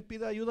mujer me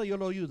pida ayuda, yo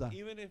lo ayuda.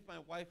 Even if my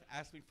wife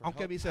asks me for Aunque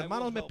help, mis I will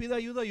hermanos me help. pida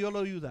ayuda, yo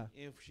lo ayuda.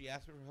 If she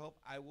asks me for help,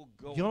 I will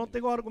go. Yo no and do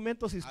tengo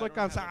argumentos si it. I estoy don't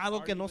have an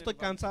cansado, que no argument estoy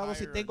if I'm cansado,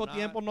 si tired or tengo not,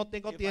 tiempo, no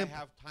tengo if I tiempo.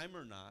 have time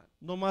or not.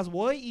 Nomás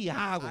voy y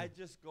hago. I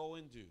just go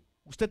and do.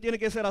 Usted tiene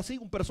que ser así,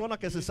 una persona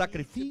que se You need to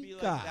be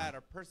like that, sacrifica.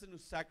 a person who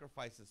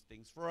sacrifices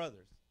things for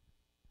others.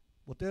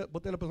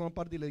 Bote a la persona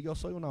aparte y dile, yo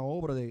soy una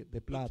obra de Look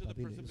to plata. the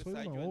Dile, person yo soy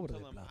beside una you and obra tell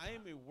de them, plata. I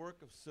am a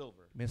work of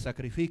silver. Me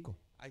sacrifico.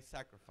 I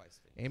sacrifice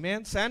things.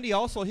 Amen. Sandy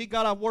also, he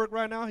got off work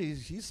right now. He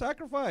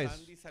sacrificed.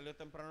 Sandy salió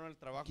temprano del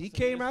trabajo. He se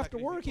came vino, after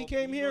work. He sacrificó,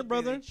 came vino here,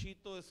 brother.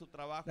 derechito de su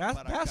trabajo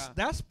para acá.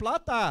 That's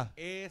plata.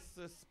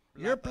 Eso es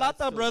You're plata,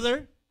 plata, eso es-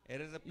 brother.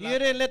 Eres de You plata.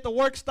 didn't let the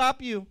work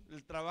stop you.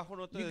 El trabajo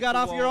no te You got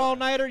off detuvo your ahora.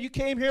 all-nighter. You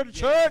came here to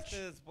Llegaste church.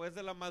 después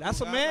de la That's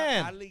a madrugada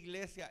man. a la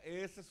iglesia.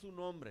 Ese es un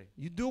hombre.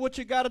 You do what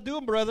you got to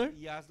do, brother.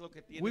 Y haz lo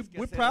que tienes We- que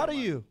we're hacer, proud of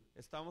hermano. you.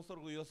 Estamos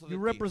orgullosos You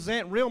de ti.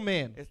 represent real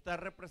men. Estás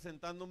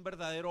representando un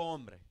verdadero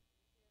hombre.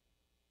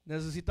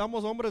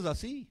 Necesitamos hombres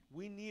así,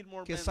 We need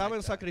more que men saben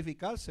like that,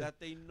 sacrificarse. that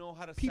they know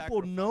how to People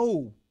sacrifice.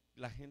 know.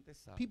 La gente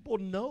sabe. People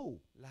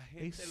know. La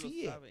gente lo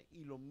see it. sabe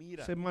y lo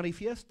mira Se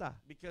manifiesta.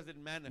 because it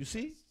see?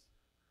 manifests.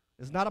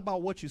 It's not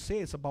about what you say,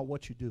 it's about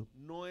what you do.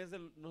 No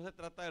se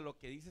trata de lo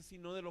que dices,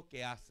 sino de lo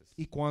que haces.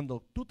 Y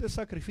cuando tú te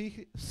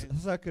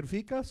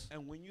sacrificas,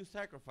 And when you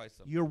sacrifice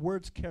them, your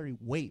words carry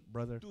weight,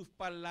 brother. tus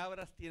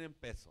palabras tienen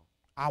peso.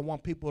 I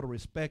want people to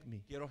respect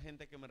me. Quiero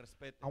gente que me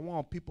respete. I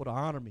want people to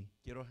honor me.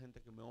 Quiero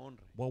gente que me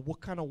honre. Well, what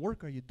kind of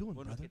work are you doing,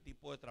 Bueno, brother? ¿qué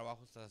tipo de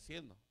trabajo estás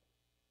haciendo?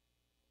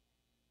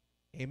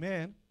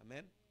 Amen.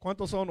 Amén.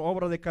 ¿Cuántos son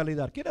obras de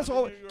calidad? ¿Quién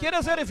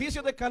es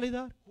edificio de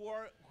calidad?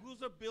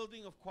 Who's a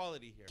building of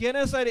quality here? ¿Quién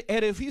es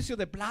edificio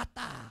de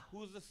plata?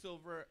 Who's the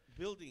silver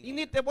building? Y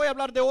ni te voy a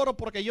hablar de oro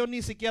porque yo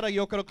ni siquiera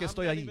yo creo que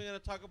estoy I'm not allí. even going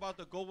to talk about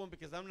the gold one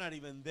because I'm not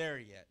even there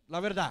yet.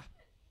 La verdad.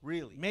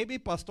 Really. Maybe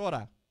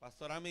pastora.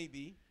 Pastora may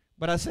be,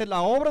 Pero hacer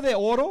la obra de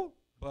oro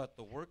but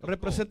the work of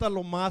representa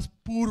lo más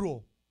puro.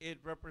 gold, it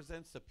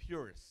represents the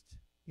purest.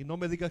 Y no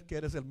me digas que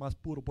eres el más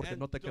puro porque And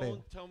no te creo.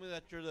 don't tell me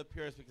that you're the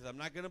purest because I'm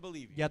not going to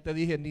believe you. Ya te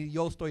dije, ni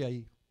yo estoy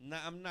ahí. No,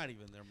 I'm not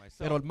even there myself.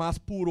 Pero el más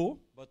puro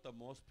But the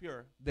most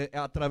pure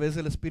a través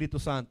del Espíritu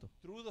Santo.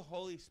 through the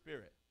Holy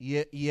Spirit. Y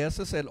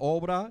esa es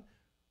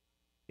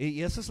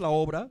la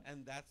obra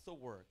And that's the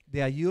work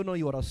de ayuno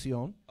y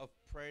oración. of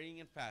praying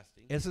and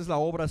fasting. Esa es la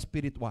obra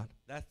espiritual.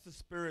 That's the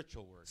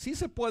spiritual work. Sí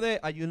se puede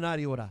ayunar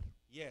y orar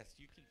Yes,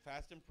 you can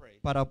fast and pray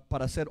para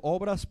hacer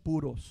obras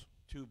puros.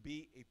 to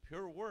be a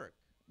pure work.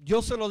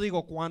 Yo se lo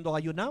digo, cuando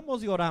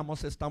ayunamos y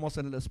oramos estamos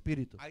en el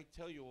Espíritu. I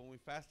tell you, when we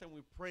fast and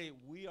we pray,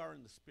 we are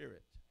in the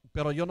Spirit.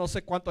 Pero yo no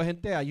sé cuánta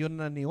gente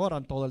ayuna ni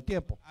oran todo el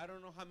tiempo. I don't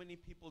know how many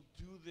people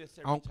do this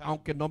every time.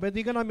 Aunque no me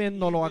digan amén,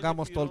 no lo Even if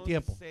hagamos you todo el don't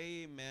tiempo.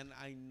 say amen,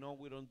 I know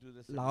we don't do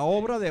this every La day.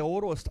 obra de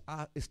oro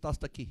está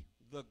hasta aquí.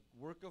 The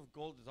work of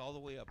gold is all the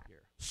way up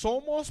here.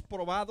 Somos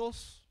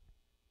probados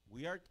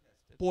We are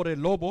tested por el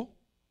lobo.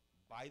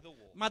 by the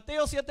wolf.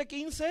 Mateo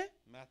 7:15.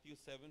 Matthew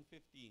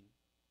 7:15.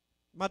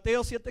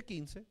 Mateo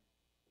 7:15.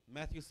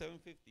 Matthew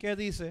 7:15. ¿Qué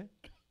dice?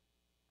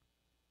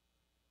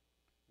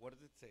 What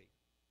does it say?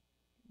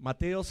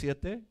 Mateo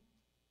 7,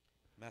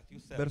 Matthew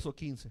 7, verso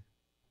 15.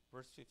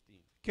 verse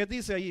 15. ¿Qué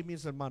dice ahí,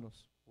 mis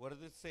hermanos? What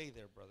does it say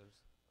there, brothers?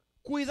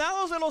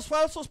 Cuidados de los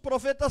falsos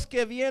profetas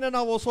que vienen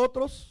a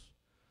vosotros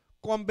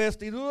con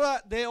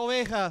vestidura de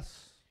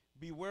ovejas,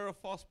 Beware of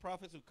false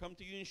prophets who come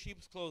to you in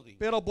sheep's clothing,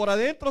 pero por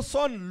adentro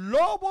son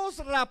lobos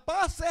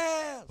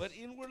rapaces but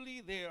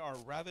inwardly they are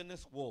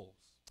ravenous wolves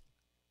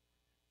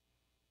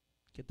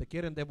que te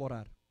quieren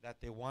devorar. that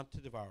they want to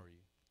devour you.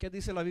 ¿Qué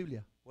dice la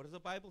Biblia? What does the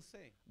Bible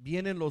say?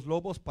 Vienen los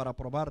lobos para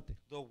probarte.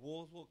 The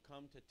wolves will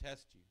come to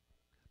test you.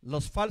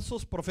 Los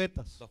falsos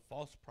profetas. The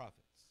false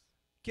prophets.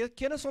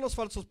 ¿Quiénes son los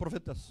falsos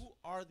profetas? Who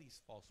are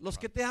these false Los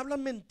que prophets? te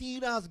hablan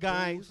mentiras, Those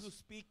guys. who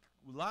speak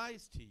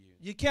lies to you.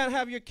 You can't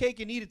have your cake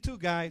and eat it too,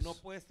 guys. No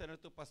puedes tener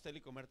tu pastel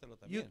y comértelo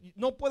también.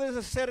 No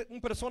puedes ser una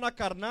persona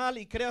carnal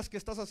y creas que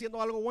estás haciendo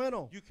algo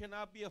bueno. You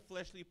cannot be a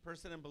fleshly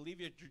person and believe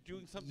that you're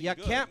doing something You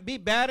good. can't be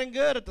bad and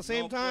good at the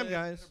same No time, puedes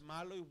guys. ser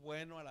malo y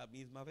bueno a la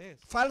misma vez.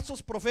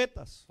 Falsos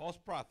profetas False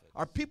prophets.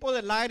 are people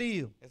that lie to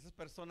you. Esas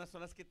personas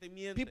son las que te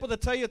mienten. People that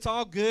tell you it's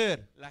all good.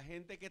 La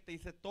gente que te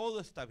dice todo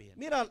está bien.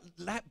 Mira,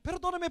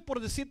 perdóname por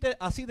decirte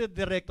así de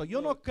directo.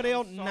 Yo no Look,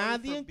 creo I'm sorry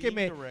nadie for que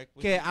being direct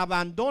with que you.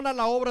 abandona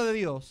la obra de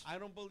Dios, I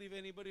don't believe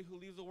anybody who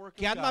leaves the work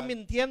que of anda God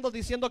mintiendo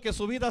diciendo que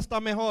su vida está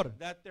mejor.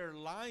 that they're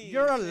lying.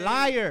 You're a saying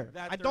liar.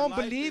 that I their don't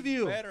life believe is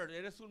you. better.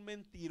 Eres un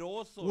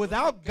mentiroso.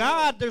 Without No te creo.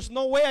 God, there's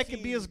no way I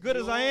can be Sin as good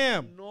as I Dios,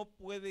 am. No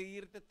puede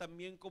irte tan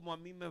bien como a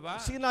mí me va.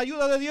 Sin la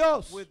ayuda de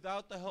Dios,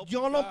 Without the help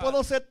yo of no God,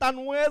 puedo ser tan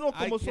nuevo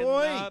I como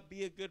soy. cannot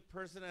be a good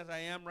person as I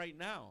am right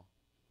now.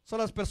 Son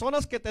las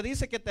personas que te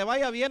dicen que te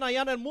vaya bien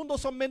allá en el mundo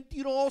son So those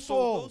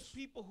mentirosos.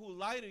 people who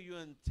lie to you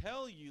and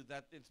tell you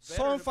that it's better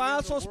Son to be in the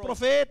falsos world,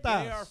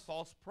 profetas. they are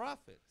false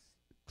prophets.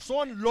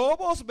 Son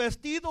lobos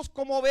vestidos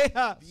como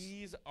ovejas.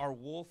 These are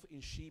wolf in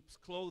sheep's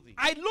clothing.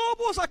 Hay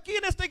lobos aquí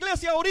en esta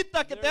iglesia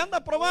ahorita que te There's anda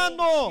wolves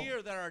probando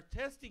here that are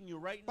testing you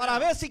right para now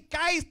ver si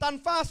caes tan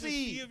to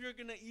see fácil. if you're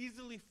going to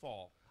easily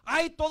fall.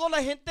 Hay toda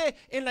la gente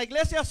en la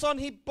iglesia son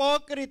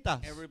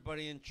hipócritas.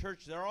 Everybody in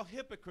church, they're all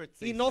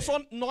hypocrites. Y They no say.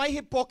 hay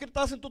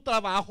hipócritas en tu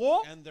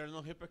trabajo. And there are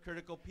no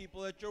hypocritical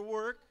people at your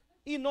work.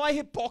 Y no hay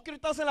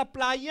hipócritas en la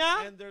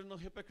playa. And there's no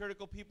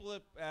hypocritical people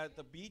at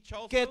the beach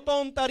also. Qué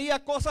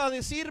tontería cosa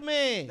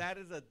decirme. That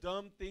is a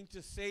dumb thing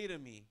to say to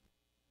me.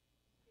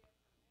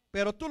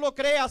 Pero tú lo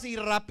creas y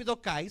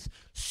rápido caes.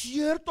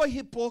 Cierto, hay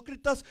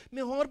hipócritas.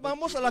 Mejor But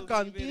vamos you a la believe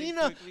it and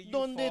cantina quickly you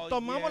donde fall,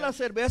 tomamos yes. las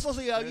cervezas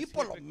y ahí There's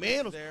por lo hypocrites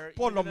menos, there,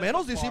 por lo even at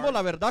menos the decimos bar.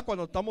 la verdad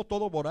cuando estamos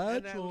todos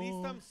And at least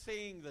borrachos. I'm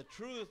saying the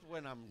truth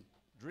when I'm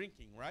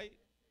drinking, right?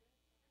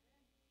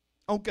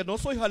 Aunque no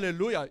soy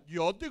aleluya,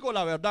 yo digo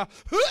la verdad.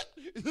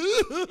 Even though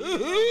I'm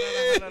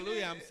not a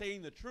hallelujah, I'm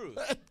saying the truth.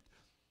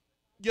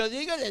 Yo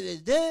digo la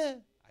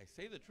verdad. I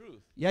say the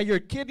truth. Yeah, your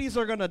kidneys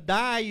are gonna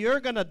die. You're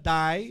gonna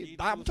die. Si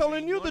I'm tus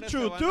telling you the riñones te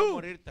truth van a too.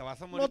 morir, te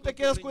vas a morir No con te tus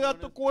quieras cuidar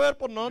tu riñones.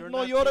 cuerpo. No, You're no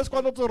not llores taking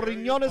cuando tus care of your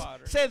riñones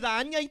body. se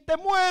dañan y te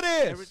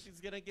mueres. Everything's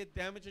gonna get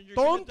damaged and you're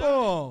gonna die.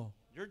 Tonto.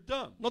 You're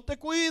dumb. No te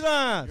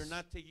cuidas. You're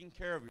not taking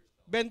care of yourself.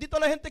 Bendito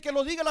la gente que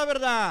lo diga la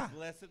verdad.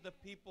 Blessed the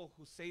people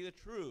who say the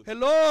truth.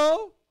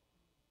 Hello.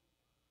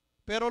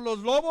 Pero los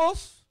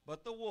lobos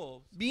But the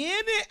wolves,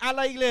 vienen a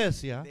la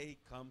iglesia. they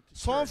come to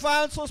Son church.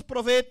 falsos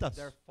profetas.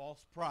 They're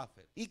false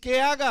prophets. ¿Y qué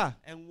haga?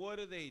 And what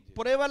do?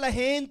 Prueba a la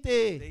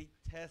gente. They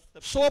test the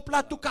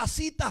Sopla people tu out.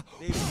 casita.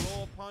 They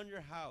blow upon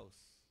your house.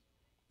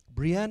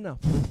 Brianna,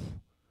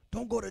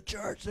 don't go to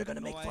church. They're going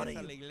to No make fun vayas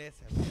of a la you.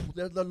 iglesia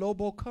The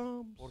lobo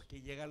comes.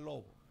 porque llega el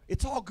lobo.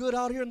 It's all good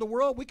out here in the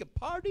world. We can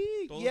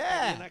party. Todo está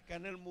bien Yeah. acá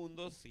en el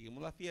mundo,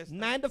 seguimos la fiesta.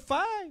 9 to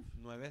 5.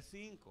 9 a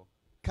 5.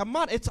 Come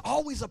on. It's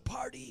always a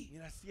party.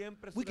 Mira,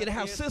 siempre es We una can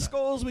have fiesta.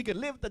 Cisco's. We can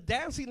live the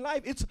dancing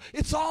life.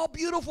 It's all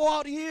beautiful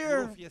out Puro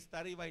here.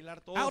 fiestar y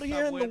bailar, todo Out está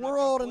here in the bueno acá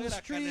world, in the afuera,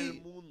 acá en el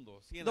street.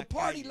 mundo, sí, en The la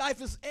party calle.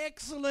 life is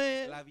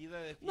excellent. La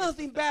vida de fiesta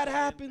Nothing está bad excelente.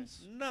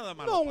 happens. Nada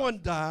malo No pasa. one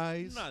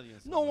dies. Nadie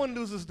se No one muere.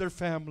 loses their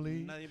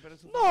family. Nadie pierde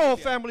su No, familia.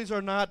 families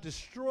are not No,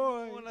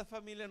 destroyed. las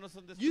familias no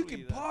son You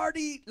can destruidas.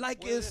 party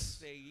like Puedes it's.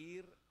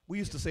 seguir We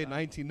used to say fiestando.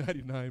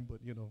 1999,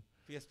 but you know,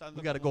 Fiestando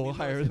we got to como go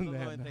higher than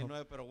that 1999,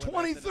 now. pero bueno,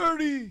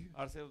 2030.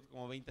 ahora sí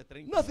como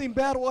 2030. Nothing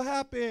bad will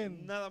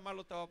happen. Nada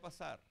malo te va a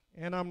pasar.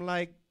 And I'm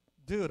like,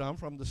 dude, I'm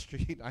from the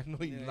street. I know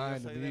you Mira, yo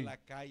lying to soy de me. la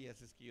calle,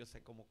 así es que yo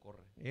sé cómo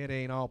corre. It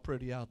ain't all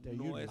pretty out there.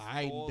 No You es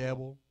lying todo.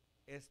 devil.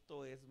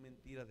 Esto es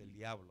mentira del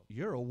diablo.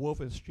 You're a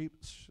wolf in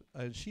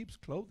sheep's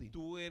clothing.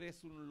 Tú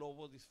eres un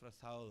lobo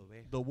disfrazado de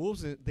oveja. The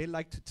wolves, they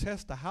like to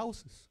test the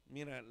houses.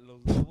 Mira, los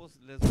lobos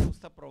les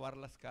gusta probar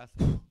las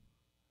casas.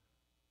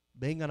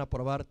 Vengan a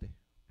probarte.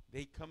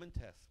 They come and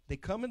test. They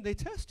come and they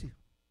test you.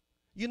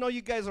 You know,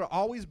 you guys are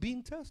always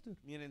being tested.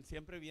 Miren,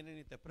 siempre vienen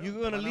y te prueban. You're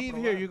te going to van a leave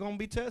probar. here, you're going to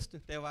be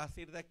tested. Te vas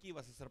a ir de aquí,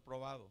 vas a ser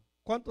probado.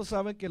 ¿Cuántos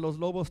saben que los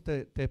lobos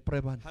te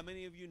prueban? How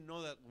many of you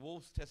know that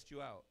wolves test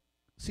you out?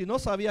 Si no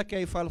sabía que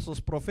hay falsos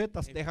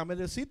profetas, If- déjame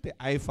decirte,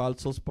 hay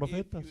falsos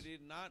profetas. If you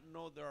did not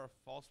know there are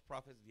false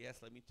prophets,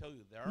 yes, let me tell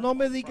you, there are No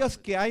me false digas prophets.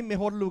 que hay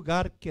mejor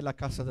lugar que la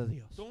casa de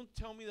Dios. Don't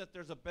tell me that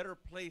there's a better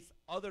place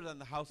other than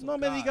the house No of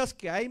me God. digas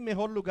que hay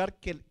mejor lugar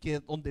que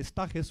donde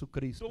está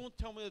Jesucristo. Don't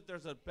tell me that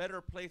there's a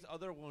better place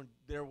other when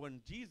there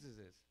when Jesus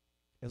is.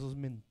 Eso es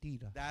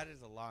mentira. That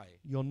is a lie.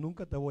 Yo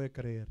nunca te voy a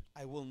creer.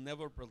 I will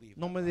never believe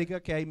No that me lie.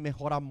 diga que hay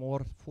mejor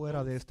amor fuera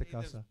Don't de esta say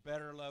there's casa.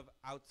 better love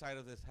outside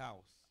of this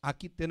house.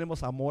 Aquí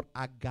tenemos amor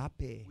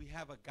agape, We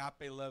have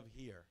agape love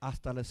here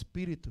hasta el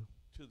espíritu.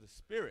 to the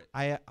spirit.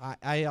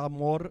 Hay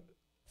amor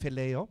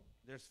fileo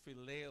There's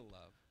phileo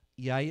love.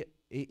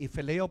 y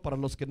fileo, para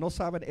los que no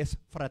saben, es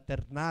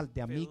fraternal,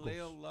 de amigos.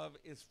 Phileo love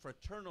is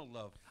fraternal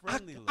love,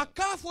 friendly love.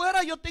 Acá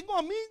afuera yo tengo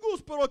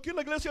amigos, pero aquí en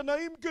la iglesia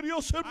nadie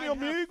quería ser mi I have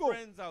amigo.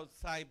 friends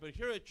outside, but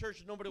here at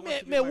church nobody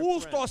wants to Me be my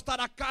gusta friend. estar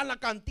acá en la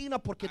cantina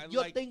porque I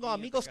yo like tengo being at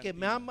the amigos que me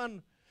cantina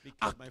aman.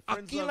 Because my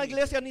friends Aquí en love la me.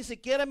 iglesia ni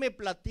siquiera me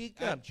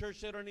platican. At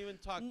church they don't even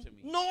talk to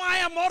me. No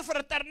hay amor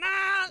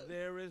fraternal.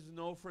 There is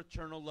no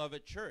fraternal love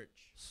at church.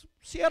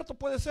 Cierto,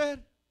 puede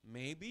ser.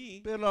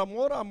 Maybe, Pero el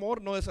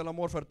amor no es el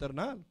amor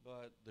fraternal.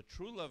 but the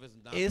true love is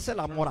not Es the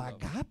el amor fraternal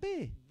love.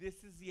 agape.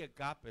 This is the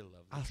agape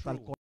love. The Hasta el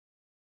true corazón.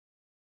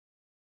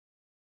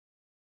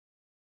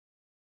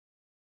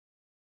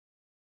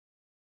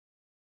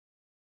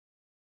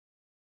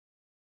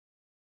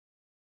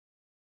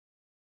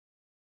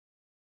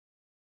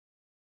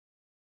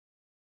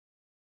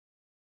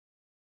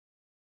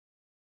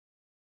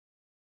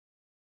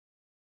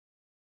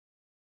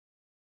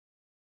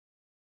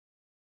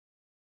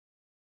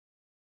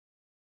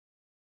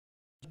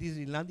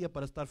 Disneylandia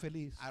para estar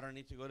feliz. I don't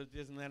need to go to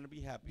Disneyland to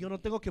be happy. Yo no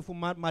tengo que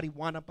fumar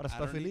marihuana para I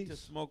estar don't need to feliz.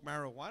 smoke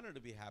marijuana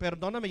to be happy.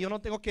 Perdóname, yo no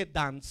tengo que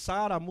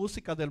danzar a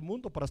música del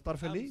mundo para estar I'm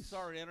feliz.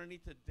 sorry, I don't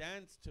need to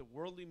dance to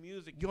worldly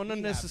music Yo to no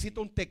be necesito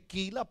happy. un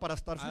tequila para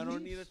estar I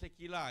don't need a feliz.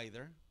 tequila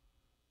either.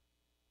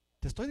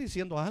 Te estoy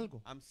diciendo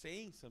algo. I'm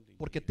saying something to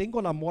Porque you tengo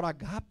el amor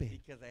agape.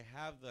 because I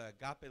have the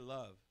agape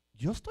love.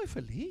 Yo estoy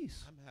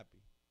feliz. I'm happy.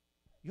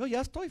 Yo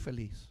ya estoy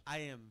feliz. I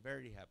am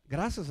very happy.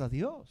 Gracias a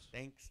Dios.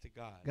 Thanks to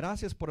God.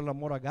 Gracias por el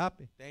amor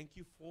agape. Thank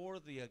you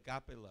for the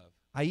agape love.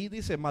 Ahí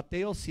dice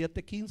Mateo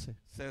 7:15.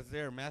 Says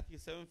there, Matthew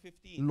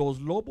 7:15. Los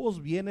lobos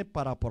vienen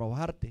para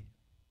probarte.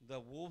 The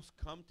wolves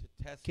come to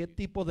test ¿Qué you.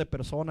 tipo de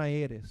persona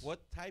eres? What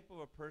type of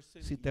a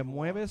person Si te you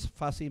mueves are,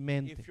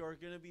 fácilmente. if you're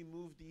going to be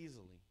moved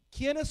easily.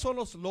 ¿Quiénes son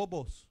los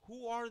lobos?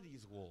 Who are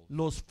these wolves?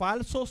 Los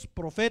falsos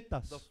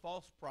profetas. The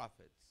false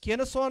prophets.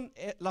 ¿Quiénes son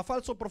la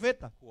falso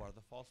profeta? Who are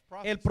the false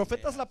prophets? El you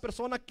profeta may es la ask?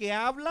 persona que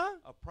habla,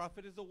 A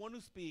prophet is the one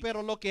who speaks.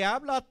 pero lo que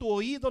habla a tu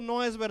oído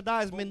no es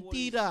verdad, es but what he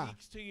mentira.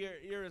 speaks to your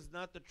ear is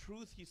not the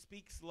truth. He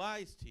speaks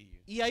lies to you.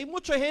 Y hay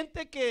mucha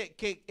gente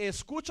que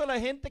escucha a la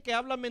gente que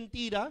habla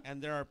mentira,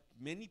 And there are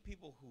many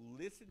people who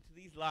listen to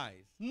these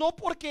lies, no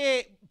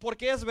porque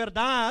es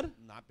verdad,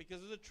 not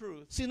because of the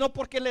truth, sino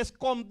porque les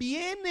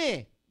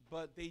conviene.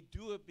 but they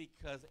do it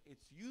because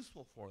it's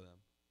useful for them.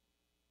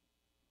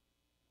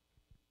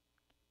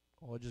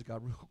 Oh, it just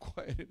got real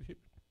quiet in here.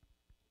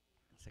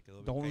 Se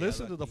quedó bien Don't callado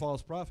listen to the aquí.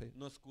 false prophet.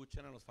 No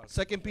escuchen a los falsos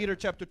 2 Peter profetas.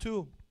 chapter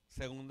 2.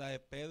 Segunda de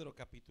Pedro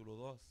capítulo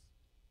 2.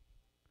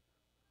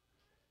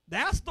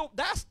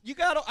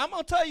 I'm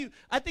going to tell you,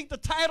 I think the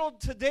title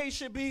today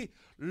should be,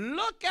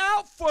 Look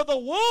Out for the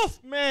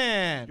Wolf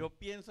Man. Yo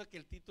pienso que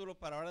el título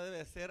para ahora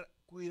debe ser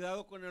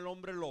Cuidado con el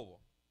hombre lobo.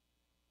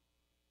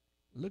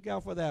 Look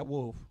out for that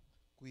wolf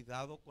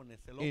Cuidado con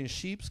ese lobo in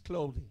sheep's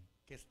clothing.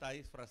 que está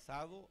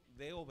disfrazado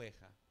de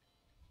oveja.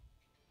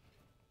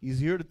 He's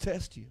here to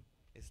test you.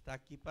 Está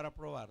aquí para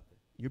probarte.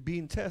 You're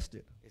being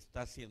tested.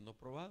 Está siendo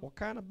probado. What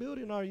kind of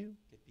building are you?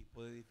 ¿Qué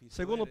tipo de edificio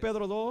Segundo eres?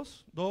 Pedro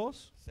 2.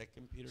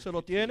 Second Peter ¿Se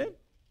lo 2:2. tienen?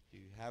 Do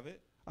you have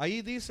it?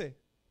 Ahí dice,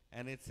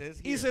 And it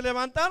says y here, se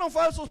levantaron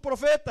falsos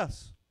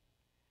profetas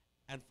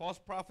and false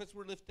prophets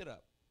were lifted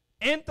up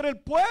entre el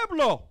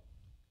pueblo,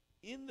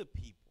 in the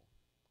people,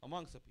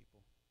 amongst the people,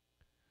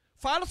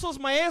 falsos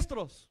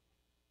maestros.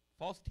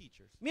 false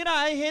teachers. Mira,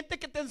 hay gente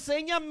que te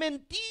enseña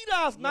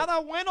mentiras, nada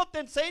bueno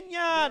te There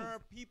enseñan. are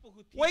people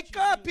who teach Wake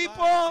you up, lies.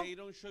 people. They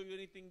don't show you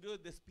anything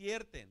good.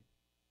 Despierten.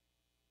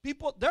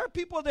 There are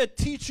people that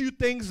teach you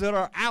things that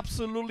are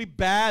absolutely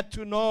bad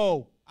to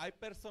know. Hay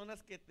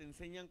personas que te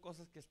enseñan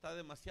cosas que está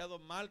demasiado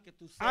mal que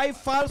tú Hay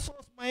sepas.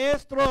 falsos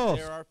maestros.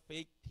 There are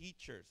fake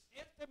teachers.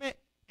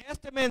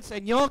 Este me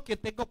enseñó que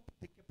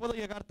puedo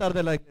llegar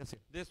tarde a la iglesia.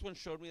 This one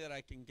showed me that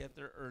I can get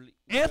there early.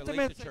 Este me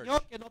late to enseñó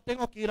church. que no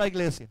tengo que ir a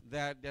iglesia.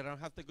 That I don't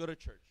have to go to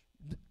church.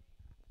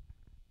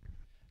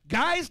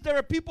 Guys, there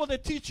are people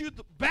that teach you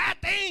bad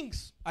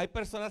things. Hay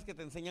personas que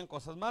te enseñan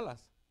cosas malas.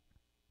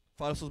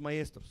 Falsos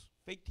maestros.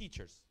 Fake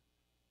teachers.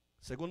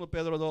 Segundo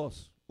Pedro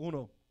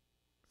 2:1.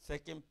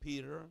 Second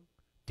Peter,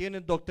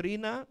 Tienen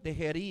doctrina de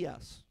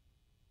herejías.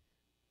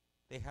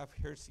 they have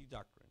heresy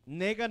doctrine.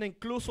 Negan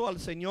incluso al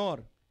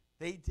Señor.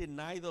 They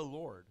deny the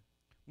Lord,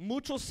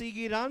 Muchos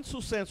seguirán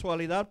su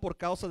sensualidad por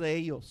causa de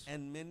ellos.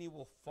 and many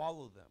will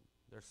follow them,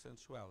 their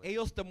sensuality.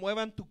 Ellos te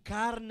mueven tu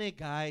carne,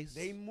 guys.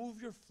 They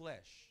move your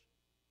flesh.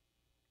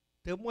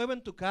 Te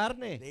mueven tu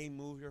carne. They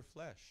move your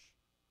flesh.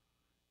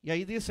 Y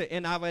ahí dice,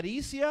 en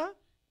avaricia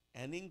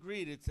And in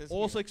greed, it says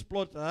os here,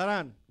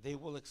 explotarán they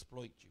will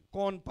exploit you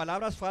con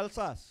palabras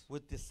falsas.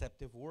 with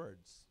deceptive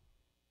words.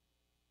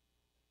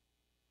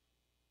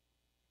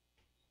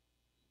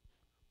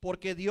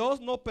 Porque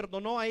Dios no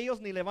perdonó a ellos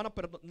ni le van a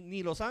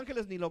ni los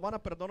ángeles ni lo van a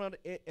perdonar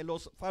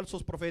los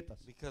falsos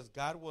profetas. Because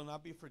God will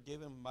not be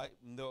forgiven by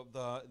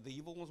the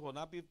evil ones will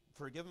not be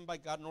forgiven by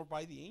God nor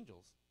by the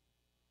angels.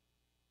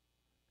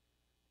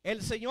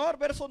 El Señor,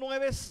 verso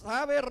 9,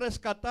 sabe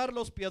rescatar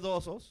los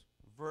piadosos.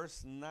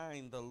 Verse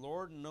 9, the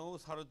Lord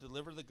knows how to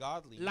deliver the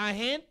godly. La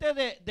gente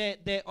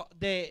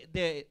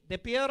de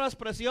piedras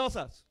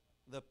preciosas.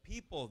 The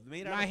people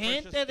made out La of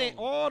precious gente de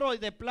stone, oro y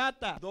de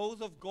plata. those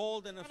of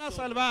gold and of Van a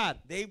silver, salvar.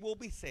 they will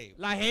be saved.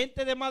 La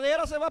gente de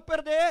madera se va a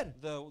perder.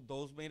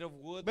 Those made of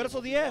wood, they Verso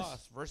will be 10.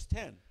 lost. Verse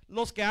 10,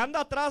 Los que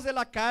andan atrás de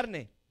la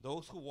carne.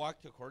 those who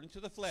walk according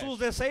to the flesh, Sus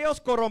deseos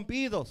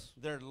corrompidos.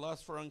 their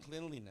lust for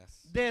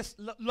uncleanliness,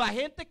 La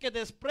gente que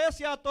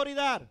desprecia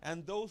autoridad.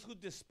 and those who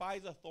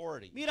despise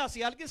authority. Mira,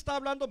 si alguien está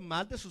hablando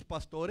mal de sus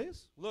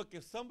pastores, Look,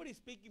 if somebody's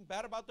speaking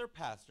bad about their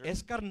pastor,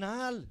 es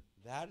carnal.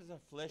 that is a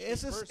fleshly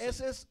Ese person.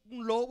 es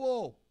un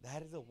lobo.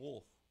 That is a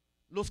wolf.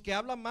 Los que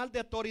hablan mal de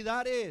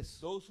autoridades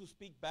Those who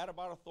speak bad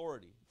about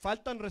authority,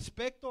 faltan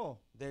respeto.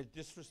 they're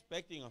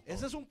disrespecting authority.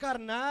 Ese es un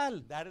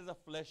carnal. That is a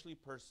fleshly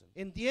person.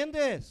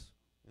 ¿Entiendes?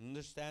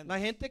 Understand? La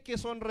gente que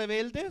son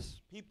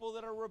rebeldes People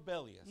that are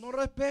rebellious, no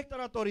respetan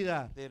la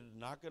autoridad. they're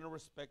not going to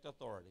respect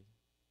authority.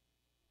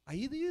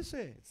 Ahí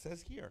dice, It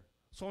says here,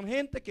 son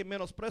gente que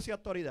menosprecia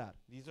autoridad.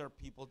 these are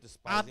people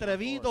despising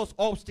Atrevidos,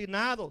 authority.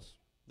 obstinados.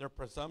 Their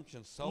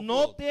presumption, No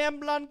self-willed.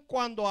 tiemblan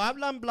cuando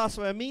hablan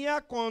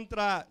blasfemia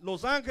contra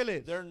los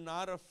ángeles. They're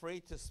not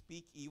afraid to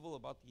speak evil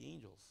about the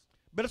angels.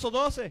 Verso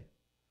 12.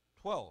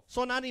 12.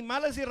 Son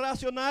animales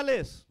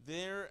irracionales,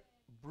 They're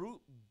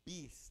brute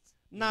beasts,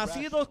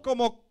 nacidos irrational,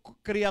 como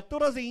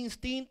criaturas de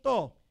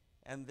instinto,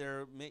 and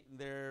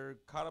they're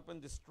caught up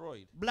and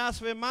destroyed.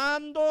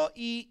 blasfemando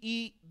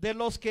y de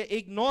los que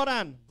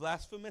ignoran.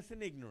 Blasphemous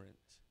and ignorant.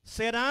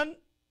 Serán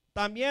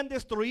también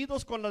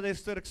destruidos con la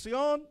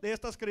destrucción de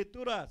estas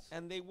criaturas.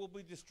 And they will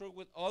be destroyed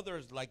with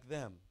others like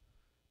them.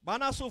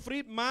 Van a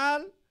sufrir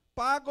mal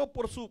pago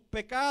por su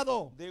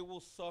pecado. They will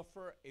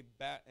suffer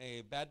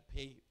a bad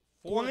pay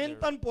for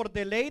Cuentan por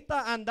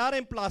deleita andar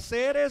en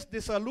placeres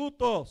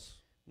disolutos.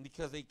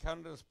 because they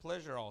count it as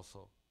pleasure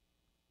also.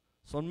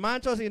 Son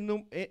manchas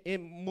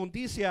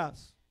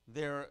inmundicias.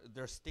 They're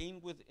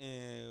stained with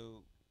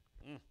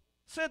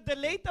Se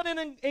deleitan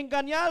en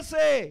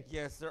engañarse.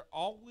 yes, they're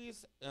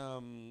always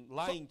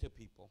lying to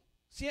people.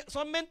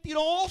 Son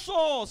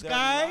mentirosos, They're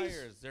guys.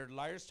 liars. They're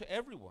liars to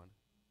everyone.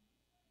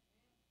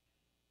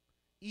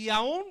 Y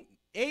aún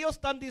ellos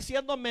están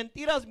diciendo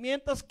mentiras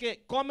mientras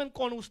que comen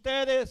con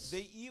ustedes.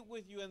 They eat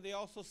with you and they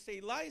also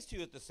say lies to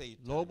you at the same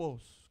time.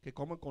 Lobos que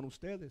comen con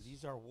ustedes.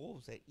 These are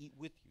wolves that eat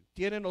with you.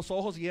 Tienen los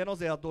ojos llenos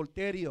de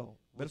adulterio.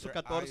 With Verso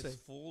their 14.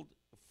 eyes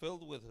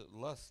filled with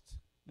lust.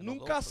 and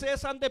Nunca adultery.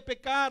 cesan de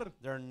pecar.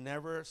 They're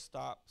never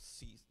stop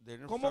cease. They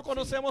never ¿Cómo stop sinning.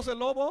 conocemos el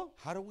lobo?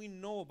 How do we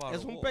know about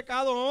Es a un wolf?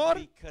 pecador.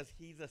 Because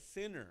he's a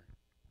sinner.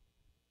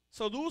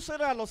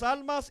 Seducen a los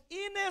almas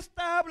They're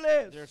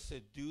inestables.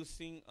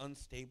 seducing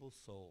unstable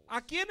souls.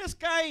 ¿A quiénes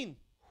caen?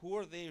 Who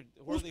are they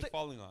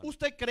falling on?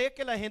 ¿Usted cree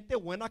que la gente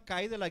buena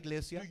cae de la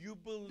iglesia? Do you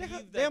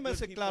believe déjame that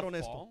ser good claro en people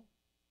esto. fall?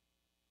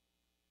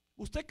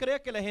 ¿Usted cree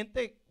que la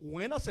gente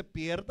buena se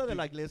pierde de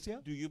la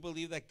iglesia? Do you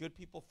believe that good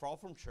people fall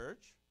from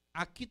church?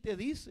 Aquí te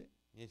dice,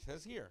 It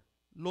says here,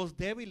 los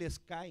débiles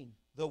caen.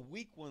 the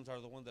weak ones are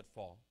the ones that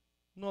fall.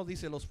 No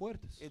dice los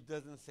fuertes. It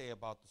doesn't say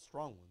about the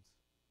strong ones.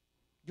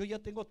 Yo ya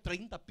tengo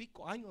 30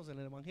 pico años en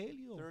el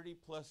evangelio. 30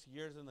 plus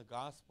years in the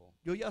gospel.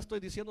 Yo ya estoy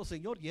diciendo,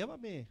 Señor,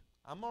 llévame.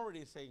 I'm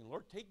already saying,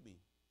 Lord, take me.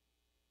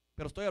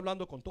 Pero estoy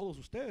hablando con todos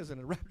ustedes en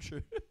el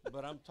rapture.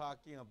 But I'm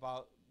talking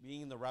about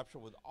being in the rapture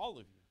with all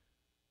of you.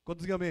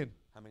 ¿Cuántos digan amén?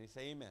 How many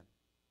say amen?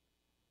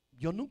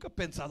 Yo nunca he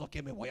pensado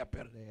que me voy a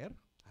perder.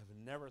 I've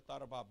never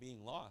thought about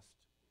being lost.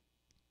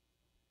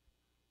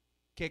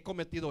 Que he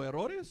cometido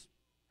errores.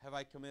 Have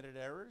I committed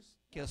errors?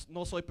 Que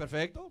no soy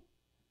perfecto.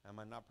 Am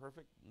I not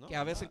perfect? No. Que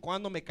a I'm vez en not.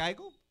 cuando me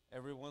caigo.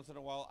 Every once in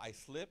a while I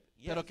slip.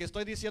 Yes. Pero que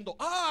estoy diciendo,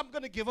 I'm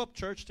going to give up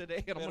church today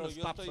and I'm Pero going to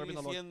yo stop estoy serving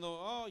the Lord. diciendo,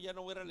 oh, ya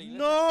no voy a ir a la iglesia.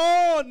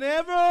 No,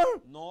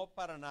 never. No,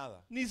 para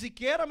nada. Ni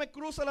siquiera me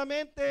cruza la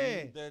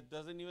mente. That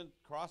doesn't even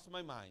cross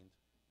my mind.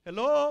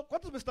 Hello,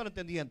 ¿cuántos me están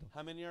entendiendo?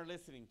 How many are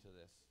listening to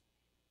this?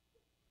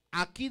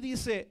 Aquí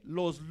dice,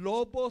 los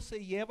lobos se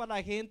llevan a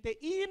la gente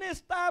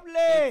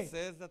inestable, It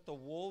says that the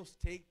wolves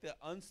take the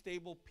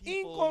unstable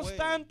people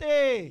inconstante,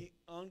 away.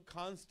 The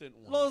unconstant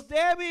ones. los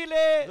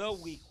débiles. The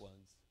weak ones.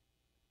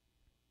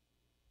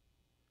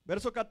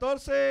 Verso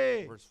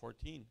 14. Verse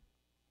 14.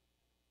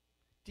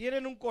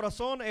 Tienen un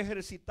corazón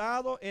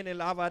ejercitado en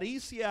el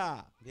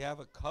avaricia. They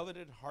have a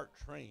coveted heart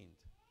trained.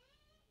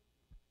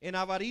 En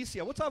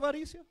avaricia. What's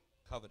avaricia?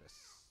 Covetous.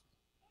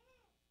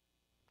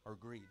 Or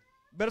greed.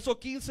 Verso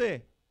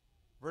 15.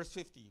 Verse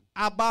 15.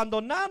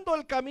 Abandonando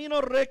el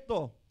camino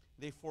recto,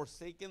 They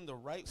forsaken the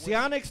right se way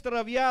han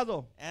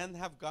extraviado and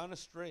have gone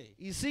astray.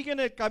 y siguen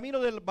el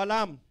camino del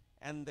Balaam,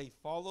 And they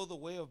follow the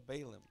way of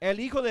Balaam, el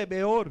hijo de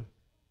Beor,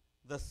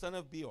 the son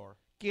of Beor,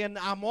 quien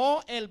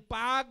amó el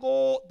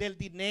pago del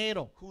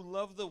dinero. who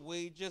loved the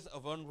wages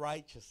of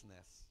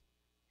unrighteousness.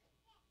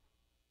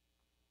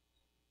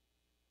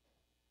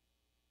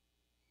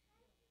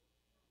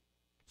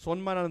 Son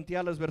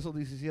manantiales, verso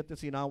 17,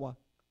 sin agua.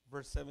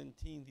 Verse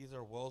 17, these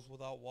are wells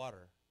without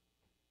water.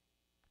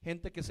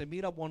 Gente que se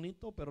mira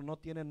bonito, pero no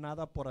tiene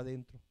nada por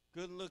adentro.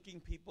 Good looking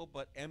people,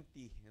 but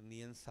empty in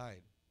the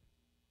inside.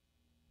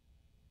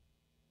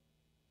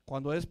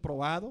 Cuando es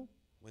probado,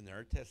 When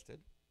they're tested,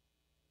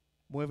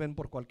 mueven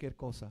por cualquier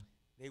cosa.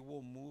 they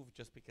will move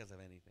just because of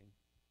anything.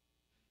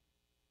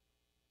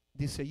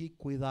 Dice allí,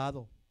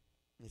 cuidado.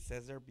 It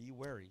says there, be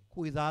wary.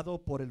 Cuidado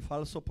por el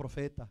falso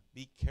profeta,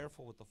 Be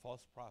careful with the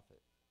false prophet,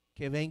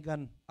 que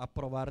vengan a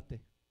probarte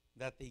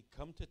that they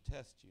come to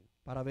test you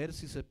para ver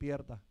si se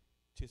pierda.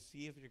 to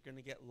see if you're going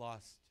to get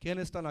lost. ¿Quién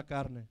está en la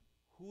carne?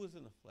 Who is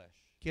in the flesh?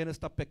 ¿Quién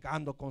está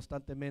pecando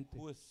constantemente?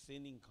 Who is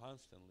sinning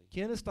constantly?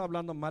 ¿Quién está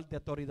hablando mal de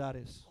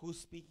autoridades? Who's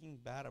speaking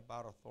bad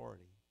about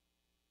authority?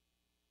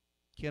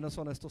 ¿Quiénes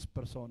son estas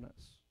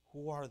personas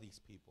Who are these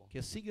people?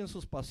 que siguen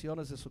sus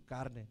pasiones de su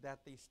carne That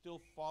they still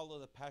follow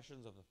the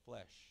passions of the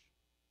flesh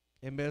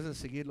en vez de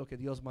seguir lo que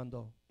Dios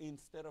mandó?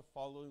 instead of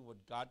following what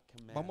God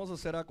commands. Vamos a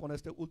cerrar con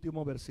este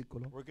último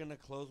versículo. We're going to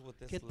close with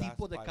this ¿Qué last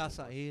tipo de Bible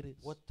casa verse. eres?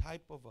 What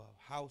type of a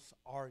house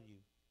are you?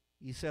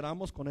 Y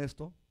cerramos con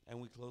esto. And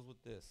we close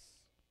with this.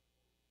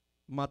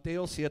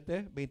 Mateo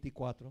 7,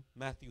 24.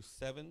 Matthew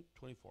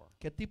 7:24.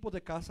 ¿Qué tipo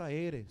de casa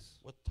eres?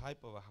 What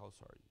type of a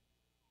house are you?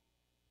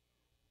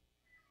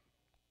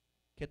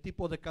 ¿Qué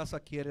tipo de casa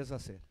quieres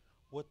hacer?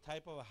 What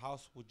type of a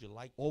house would you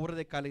like? Obra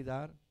de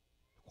calidad.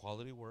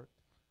 Quality work.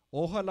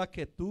 Ojalá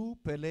que tú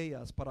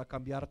peleas para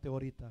cambiarte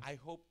ahorita. I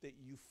hope that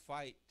you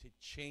fight to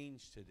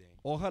change today.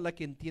 Ojalá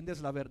que entiendes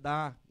la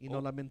verdad y no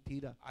Oh. la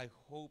mentira. I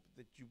hope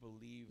that you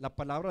believe La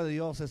palabra de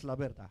Dios es la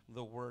verdad.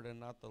 the word and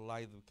not the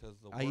lie, because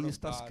the Ahí word of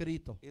está God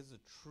escrito. is the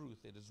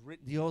truth. It is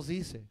written. Dios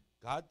dice,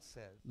 God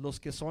says, los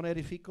que son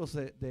edificios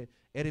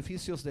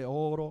de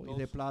oro y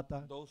de Those-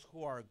 plata those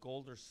who are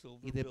gold or silver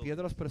y de buildings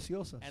piedras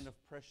preciosas, and of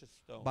precious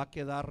stone, va a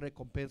quedar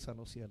recompensa en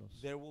los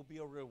cielos. there will be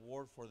a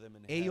reward for them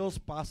in Ellos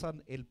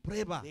pasan el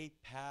prueba. heaven. They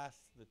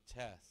pass the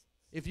test.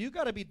 If you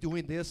got to be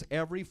doing this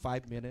every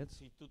 5 minutes,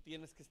 Si tú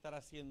tienes que estar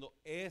haciendo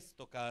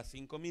esto cada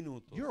 5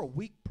 minutos, you're a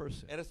weak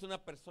person. eres una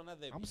persona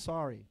débil. I'm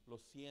sorry. Lo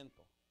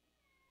siento.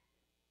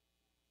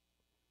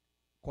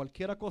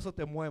 Cualquiera cosa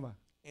te mueva.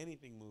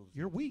 Anything moves.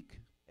 You're weak.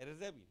 Eres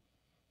débil.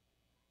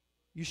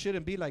 You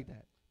shouldn't be like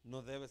that.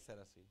 No debes ser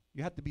así.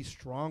 You have to be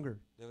stronger.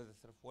 Debes de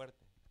ser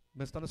fuerte.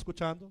 ¿Me están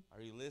escuchando?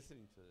 Are you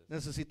listening to this?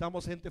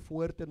 Necesitamos gente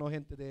fuerte, no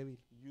gente débil.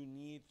 We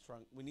need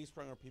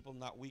stronger people,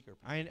 not weaker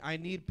people. I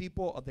need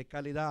people de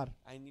calidad.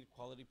 I need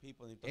quality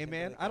people. Necesito gente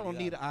Amen. de I don't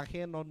need calidad.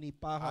 ajeno, ni I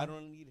paja,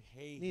 don't need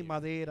hay ni here,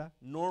 madera.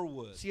 nor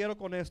wood. Cierro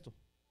con esto.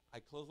 I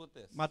close with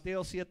this.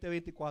 Mateo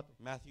 7:24.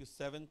 Matthew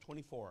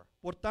 7:24.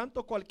 Por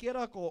tanto,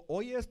 cualquiera que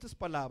oye estas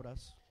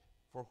palabras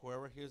For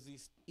whoever hears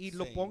these y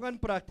lo sayings ponga en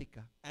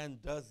práctica,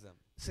 and does them,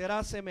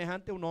 será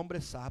semejante a un hombre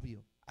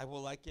sabio. I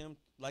will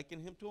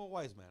liken him to a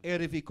wise man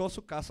Edificó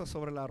su casa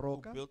sobre la who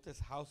roca. built his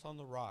house on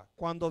the rock.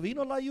 Cuando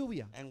vino la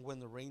lluvia, And when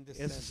the rain ese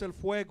es descended,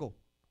 el fuego,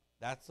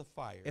 that's the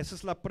fire. esa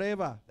es la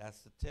prueba,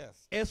 That's the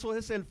test. eso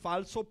es el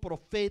falso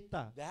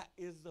profeta, That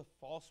is the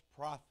false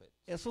prophet.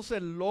 eso es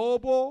el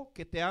lobo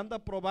que te anda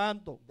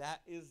probando.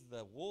 That is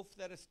the wolf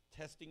that is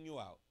testing you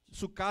out.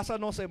 Su casa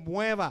no se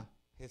mueva.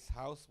 His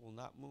house will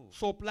not move.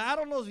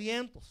 Soplaron los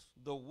vientos,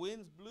 The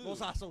winds blew.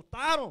 los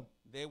azotaron,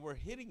 They were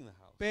hitting the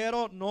house.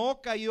 pero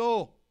no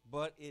cayó,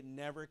 But it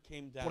never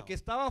came down. porque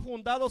estaba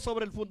fundado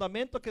sobre el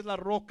fundamento que es la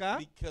roca,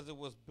 Because it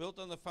was built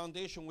on the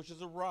foundation, which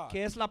is a rock.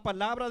 que es la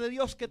palabra de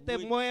Dios que te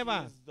Which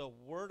mueva. is the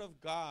word of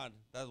God,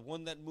 that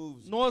one that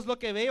moves. No es lo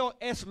que veo,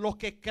 es lo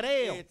que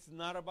creo. It's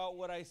not about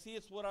what I see,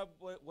 it's what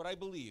I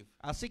believe.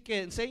 Así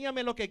que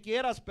enséñame lo que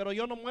quieras, pero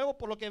yo no muevo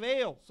por lo que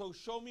veo, So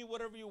show me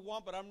whatever you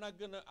want, but I'm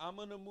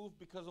gonna move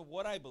because of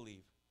what I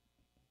believe.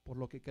 por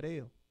lo que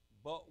creo.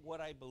 But what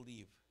I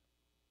believe.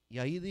 Y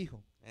ahí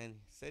dijo, And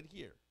he said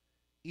here,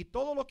 y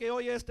todo lo que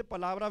oye esta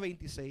palabra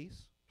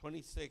 26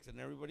 26, and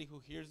everybody who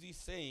hears these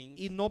sayings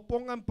y no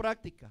ponga en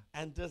práctica,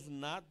 and does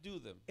not do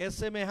them es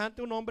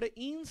semejante a un hombre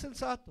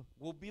insensato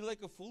will be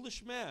like a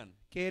foolish man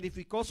que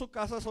edificó su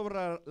casa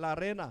sobre la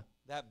arena,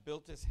 that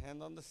built his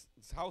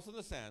house on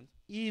the sand,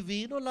 y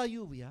vino la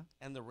lluvia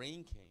and the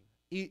rain came,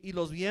 y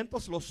los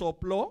vientos lo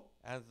sopló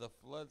as the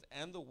floods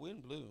and the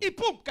wind blew, y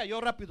 ¡pum! Cayó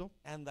rápido.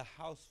 and the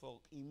house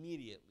fell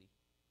immediately.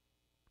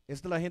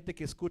 Es de la gente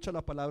que escucha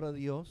la palabra de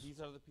Dios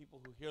These are the people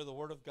who hear the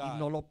word of y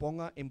no God, lo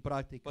ponga en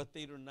práctica. but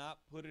they do not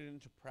put it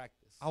into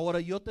practice.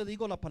 Ahora yo te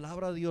digo la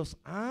palabra de Dios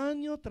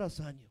año tras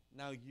año,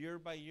 Now, year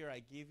by year,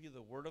 I give you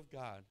the word of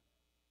God,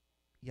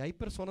 y hay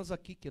personas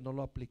aquí que no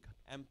lo aplican.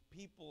 and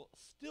people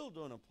still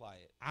don't apply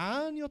it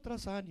Año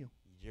tras año.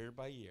 year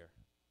by year.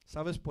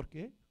 ¿Sabes por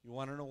qué? You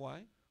want to know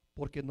why?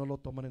 Porque no lo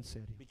toman en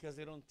serio. Because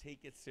they don't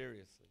take it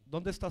seriously.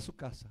 ¿Dónde está su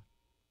casa?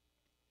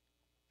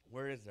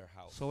 Where is their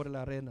house? Sobre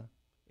la arena.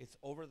 It's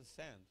over the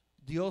sand.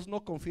 Dios no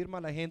confirma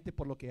a la gente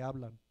por lo que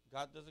hablan.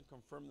 God doesn't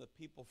confirm the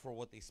people for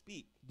what they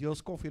speak,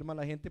 Dios confirma a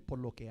la gente por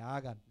lo que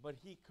hagan. but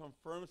he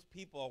confirms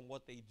people on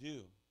what they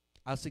do.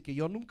 Así que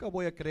yo nunca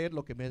voy a creer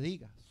lo que me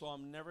digas. So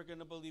I'm never going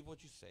to believe what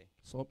you say.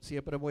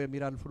 Siempre voy a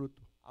mirar el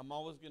fruto. I'm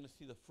always going to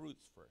see the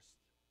fruits first.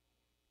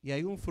 Y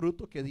hay un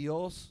fruto que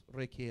Dios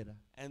requiera.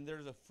 And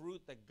there's a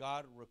fruit that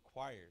God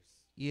requires.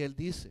 Y Él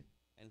dice,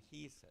 And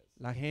he says,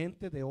 la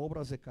gente de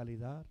obras de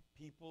calidad,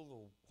 people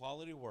of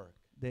quality work,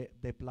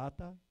 de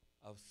plata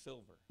of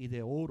silver y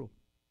de oro,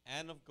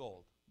 and of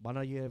gold, van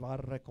a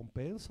llevar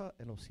recompensa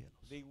en los cielos.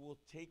 they will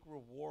take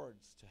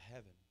rewards to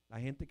heaven. La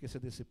gente que se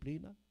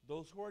disciplina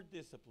Those who are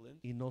disciplined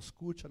y no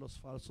escucha a los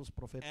falsos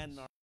profetas. and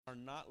are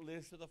not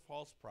listening to the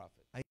false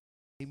prophet. Hay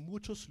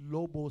muchos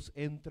lobos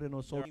entre There are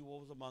nosotros,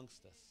 wolves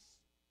amongst us.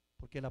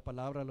 porque la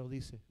palabra lo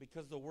dice.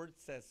 Because the word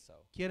says so.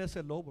 ¿Quién es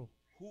el lobo?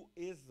 Who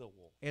is the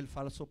wolf? El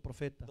falso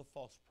profeta. The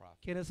false prophet.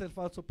 ¿Quién es el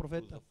falso Who's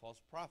profeta? the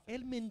false prophet?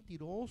 El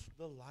mentiroso,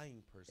 The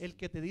lying person. el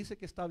que te dice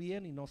que está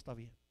bien y no está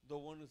bien. The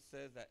one who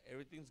says that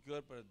everything's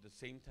good, but at the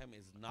same time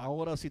is not.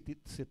 Ahora, si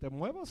te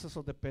muevas,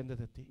 eso depende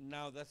de ti.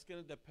 Now that's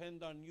going to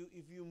depend on you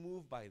if you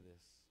move by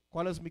this.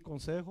 ¿Cuál es mi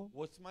consejo?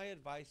 What's my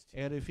advice to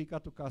you? Edifica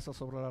tu casa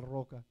sobre la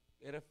roca.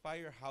 Edify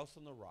your house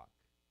on the rock.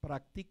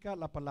 Practica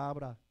la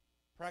palabra.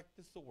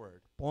 Practice the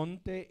word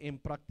Ponte en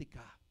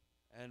práctica.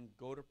 and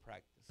go to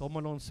practice.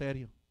 Tómalo en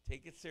serio.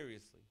 Take it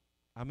seriously.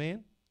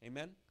 Amén.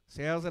 Amen.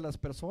 Seas de las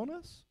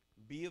personas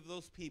Be of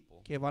those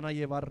people que van a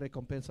llevar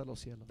recompensa a los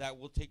cielos. that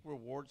will take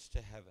rewards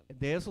to heaven.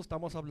 De eso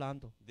estamos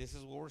hablando. This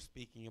is what we're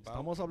speaking about.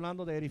 Estamos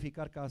hablando de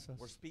edificar casas,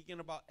 We're speaking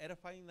about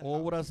edifying the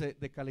house, obras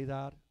de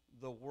calidad.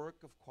 the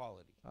work of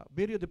quality.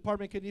 Video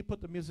department, can you put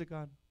the music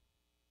on?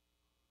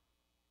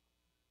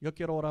 Yo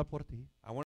quiero orar por ti. I want